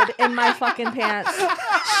exploded in my fucking pants.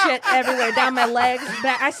 Shit everywhere, down my legs,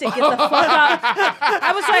 back. I said, get the fuck up.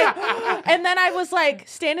 I was like, and then I was like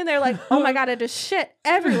standing there like, oh my God, I just shit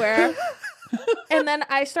everywhere. And then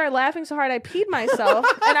I started laughing so hard I peed myself,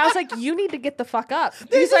 and I was like, "You need to get the fuck up."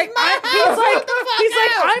 He's like, "I'm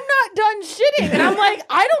not done shitting," and I'm like,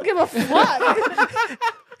 "I don't give a fuck."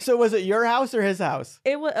 So was it your house or his house?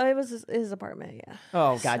 It was his apartment, yeah.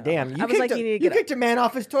 Oh, goddamn. I was like, you need to get kicked a man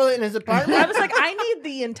off his toilet in his apartment? I was like, I need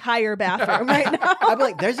the entire bathroom right now. I'd be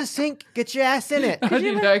like, there's a sink. Get your ass in it. I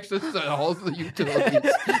need access to all the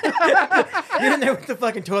utilities. You're in there with the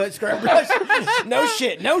fucking toilet scrub brush. No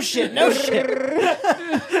shit.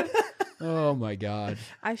 Oh my God.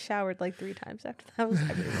 I showered like 3 times after that. I was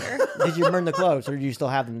everywhere. Did you burn the clothes, or do you still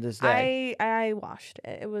have them to this day? I washed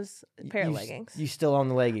it. It was a pair of leggings. You still own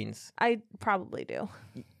the leggings? I probably do.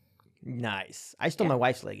 Nice. I stole my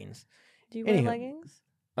wife's leggings. Do you wear leggings?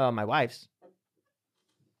 My wife's.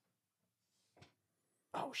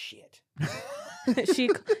 Oh shit.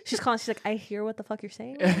 She's calling. She's like, I hear what the fuck you're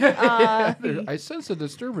saying. I sense a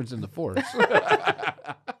disturbance in the force.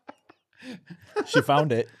 She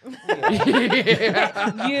found it.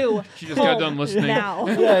 Yeah. You. She just got done listening. Now.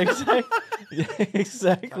 Yeah, exactly. Yeah,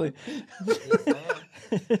 exactly.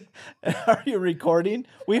 Are you recording?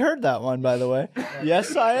 We heard that one, by the way.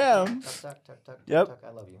 Yes, I am. Yep.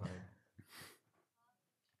 I love you, honey.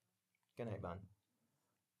 Good night, Bon.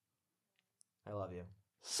 I love you.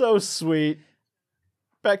 So sweet.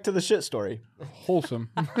 Back to the shit story. Wholesome.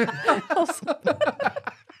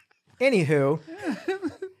 Anywho,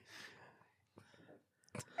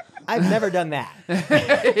 I've never done that.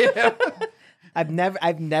 Yeah.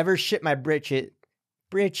 I've never shit my britches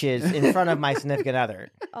in front of my significant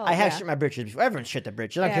other. Oh, I have yeah. shit my britches before. Everyone shit their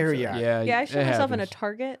britches. I don't care who you are. Yeah, I shot myself in a happens.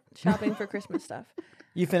 Target shopping for Christmas stuff.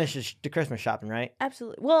 You finished the Christmas shopping, right?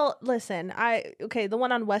 Absolutely. Well, listen, the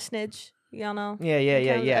one on Westnedge, y'all know? Yeah.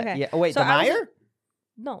 Okay. Oh wait, So the I was- Meyer?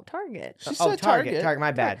 No, Target. She Oh, said Target.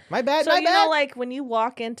 My bad. My bad. So my you bad. know, like when you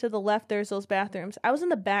walk into the left, there's those bathrooms. I was in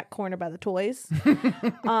the back corner by the toys,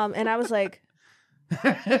 and I was like,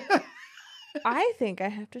 I think I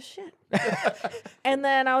have to shit. And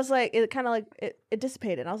then I was like, it kind of like it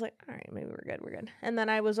dissipated. I was like, all right, maybe we're good. And then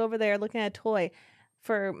I was over there looking at a toy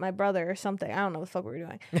for my brother or something. I don't know what the fuck we were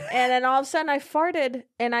doing. And then all of a sudden I farted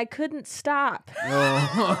and I couldn't stop.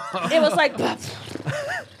 Oh. It was like,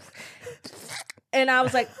 and I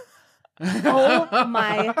was like, oh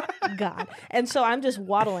my God. And so I'm just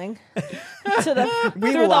waddling through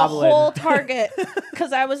the whole Target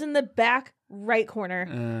because I was in the back right corner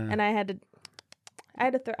and I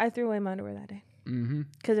threw away my underwear that day.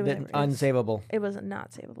 Because it was unsavable. It was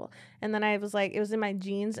not savable. And then I was like, it was in my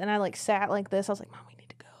jeans and I like sat like this. I was like, Mom, we need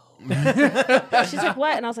to go. She's like,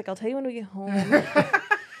 what? And I was like, I'll tell you when we get home.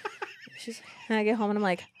 She's like, and I get home and I'm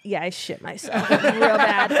like, yeah, I shit myself real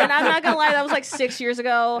bad. And I'm not gonna lie, that was like 6 years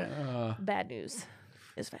ago. Bad news.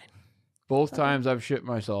 It's fine. Both times I've shit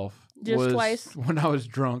myself. Just was twice? when I was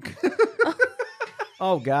drunk.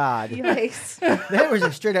 Oh God. Yikes. There was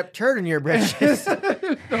a straight up turd in your britches.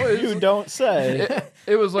 You don't say.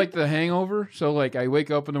 It was like the hangover. So like I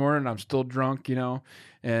wake up in the morning and I'm still drunk, you know,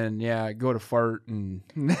 and yeah, I go to fart and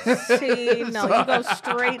See, no, you go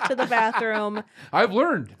straight to the bathroom. I've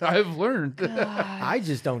learned. I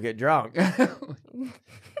just don't get drunk.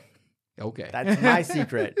 Okay. That's my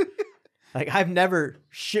secret. Like I've never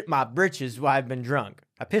shit my britches while I've been drunk.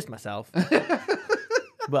 I pissed myself,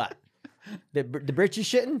 but the britches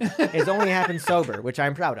shitting has only happened sober, which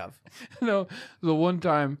I'm proud of. No,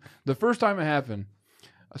 the first time it happened.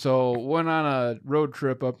 So went on a road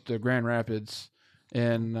trip up to Grand Rapids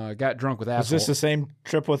and got drunk with Is asshole. this the same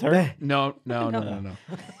trip with her? No.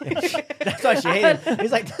 That's why she hated him.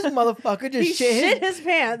 He's like, this motherfucker just He shit his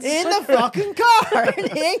pants. in the fucking car, and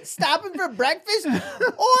he ain't stopping for breakfast or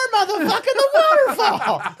motherfucking the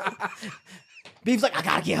waterfall. Beef's like, I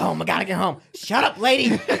gotta get home. Shut up,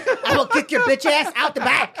 lady. I will kick your bitch ass out the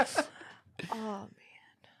back.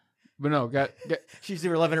 But no, She's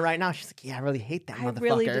super loving it right now. She's like, yeah, I really hate that I motherfucker.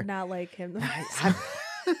 really did not like him.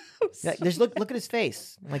 Yeah, just look at his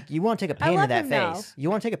face. Like, you want to take a pan to love that him now. face. You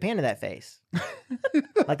want to take a pan to that face.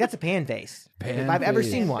 Like, that's a pan face. Pan if I've ever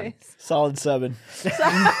face. seen one. Solid 7.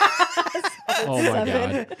 Oh my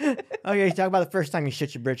god. Okay, you talk about the first time you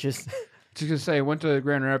shit your britches. Just gonna say, I went to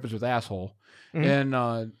Grand Rapids with asshole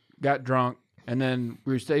and got drunk, and then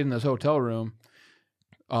we stayed in this hotel room.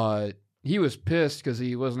 He was pissed because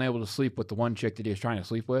he wasn't able to sleep with the one chick that he was trying to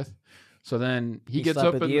sleep with. So then he gets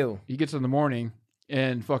slept up with you. he gets in the morning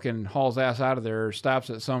and fucking hauls ass out of there,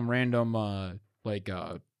 stops at some random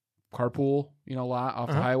carpool, lot off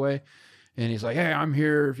the highway. And he's like, hey, I'm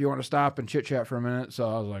here if you want to stop and chit chat for a minute. So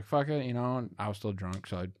I was like, fuck it, and I was still drunk.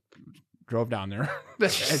 So I drove down there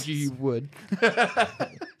as you would.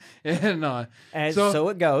 And so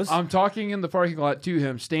it goes. I'm talking in the parking lot to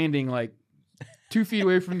him, standing like 2 feet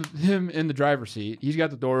away from him in the driver's seat. He's got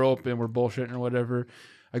the door open. We're bullshitting or whatever.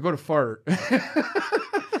 I go to fart.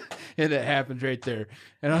 And it happens right there.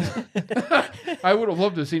 And I would have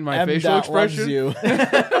loved to have seen my facial expression. You.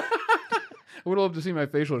 I would have loved to see my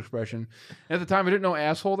facial expression. At the time, I didn't know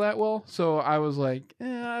asshole that well, so I was like,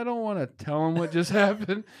 I don't want to tell him what just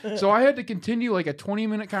happened. So I had to continue like a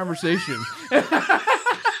 20-minute conversation.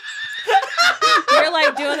 You're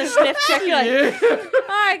like doing a sniff check. You're like,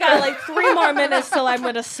 I got like 3 more minutes till I'm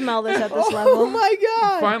going to smell this at this level. Oh my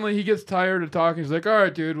god! Finally, he gets tired of talking. He's like, all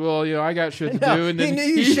right, dude, well, I got shit to do. And then he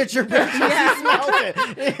knew you shit your britches. He smelled it.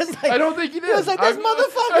 It's like, I don't think he did. He was like, this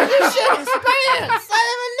motherfucker just shit his pants. I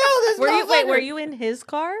didn't even know this motherfucker. Were you in his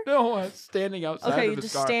car? No, I was standing outside Okay, of you're his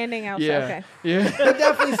just car. standing outside. Yeah. Okay. Yeah. He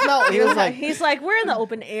definitely smelled it. He was like, He's like, we're in the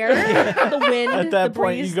open air. The wind, At that the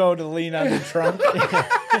point, breeze. you go to lean on the trunk.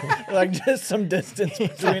 Like just some distance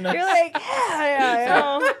between us. You're like,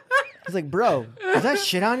 yeah. he's like, bro, is that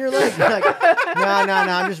shit on your leg? You're like, no,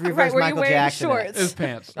 I'm just reverse Right, were you Michael wearing Jackson. shorts? His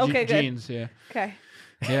pants. Okay, good. Jeans, yeah. Okay.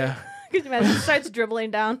 Yeah. Could you imagine? It starts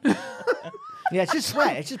dribbling down. Yeah, it's just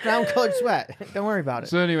sweat. It's just brown colored sweat. Don't worry about it.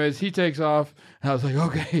 So anyways, he takes off. And I was like,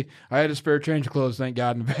 okay. I had a spare change of clothes, thank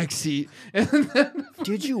God, in the back seat. And then,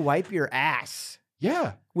 Did you wipe your ass?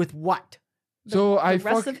 yeah. With what? So The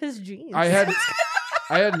rest of his jeans. I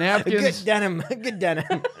had napkins. Good denim. Good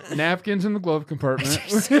denim. Napkins in the glove compartment.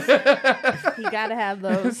 You gotta have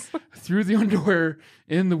those. Threw the underwear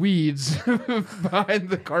in the weeds behind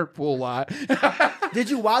the carpool lot. Did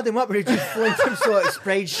you wad them up or did you fling them so it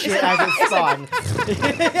sprayed shit as it spun?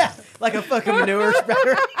 Yeah, like a fucking manure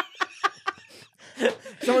spreader.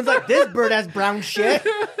 Someone's like, this bird has brown shit.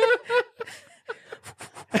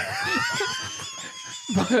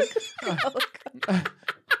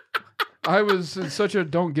 I was in such a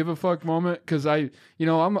don't give a fuck moment because I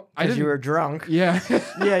Because you were drunk. Yeah.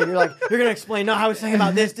 Yeah, you're like, you're going to explain, no, I was thinking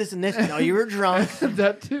about this, and this. No, you were drunk.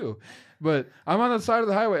 That too. But I'm on the side of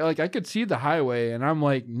the highway. Like, I could see the highway, and I'm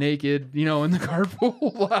like naked, in the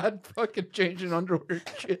carpool lot, fucking changing underwear and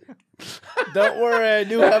shit. Don't worry, I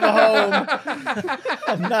do have a home.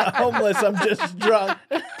 I'm not homeless, I'm just drunk.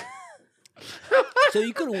 So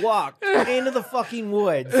you could walk into the fucking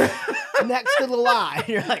woods next to the lot.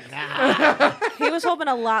 You're like, nah. He was hoping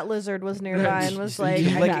a lot lizard was nearby and was like,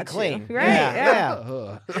 I Lick got it clean. you. Right?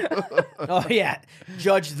 Yeah. Oh, yeah.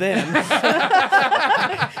 Judge them.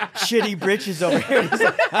 Shitty britches over here. He's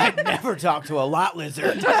like, I'd never talk to a lot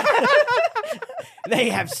lizard. They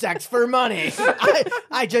have sex for money.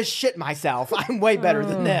 I just shit myself. I'm way better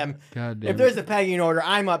than them. God damn If there's a pegging order,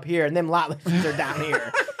 I'm up here, and them lot lizards are down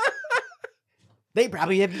here. They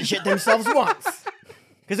probably haven't shit themselves once.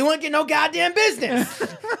 Because they won't get no goddamn business.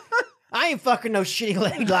 I ain't fucking no shitty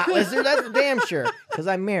leg lot lizard. That's for damn sure. Because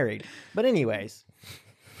I'm married. But anyways.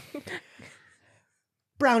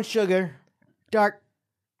 Brown sugar. Dark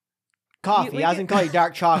coffee. I was going to call you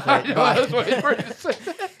dark chocolate. I was but waiting for you to say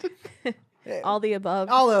that. All the above.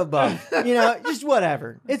 all the above. Just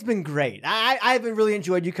whatever. It's been great. I haven't really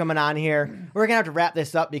enjoyed you coming on here. We're going to have to wrap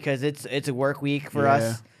this up because it's a work week for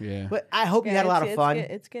us. Yeah. But I hope you had a lot of fun.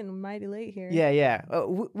 It's getting mighty late here. Yeah.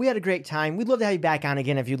 We had a great time. We'd love to have you back on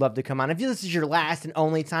again if you'd love to come on. If this is your last and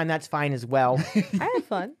only time, that's fine as well. I had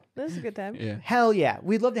fun. This is a good time. Yeah. Hell yeah.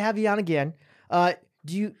 We'd love to have you on again. I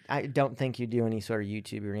don't think you do any sort of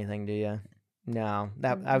YouTube or anything, do you? No.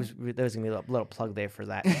 There was going to be a little plug there for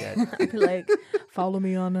that shit. I'd be like, follow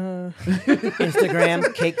me on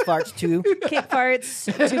Instagram, Cake Farts 2. Cake Farts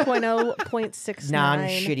 2.0.69.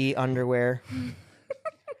 Non-shitty underwear.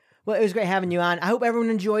 Well, it was great having you on. I hope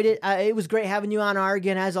everyone enjoyed it. It was great having you on,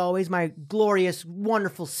 again, as always, my glorious,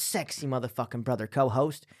 wonderful, sexy motherfucking brother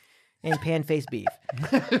co-host. and pan-faced beef.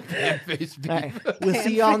 Fan-face beef. All right. We'll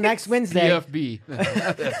see you all next Wednesday.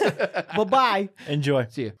 PFB. Bye-bye. Enjoy.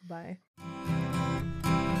 See you. Bye.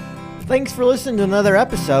 Thanks for listening to another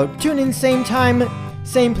episode. Tune in same time,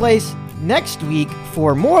 same place next week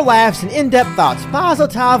for more laughs and in-depth thoughts. Mazel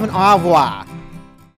tov and au revoir.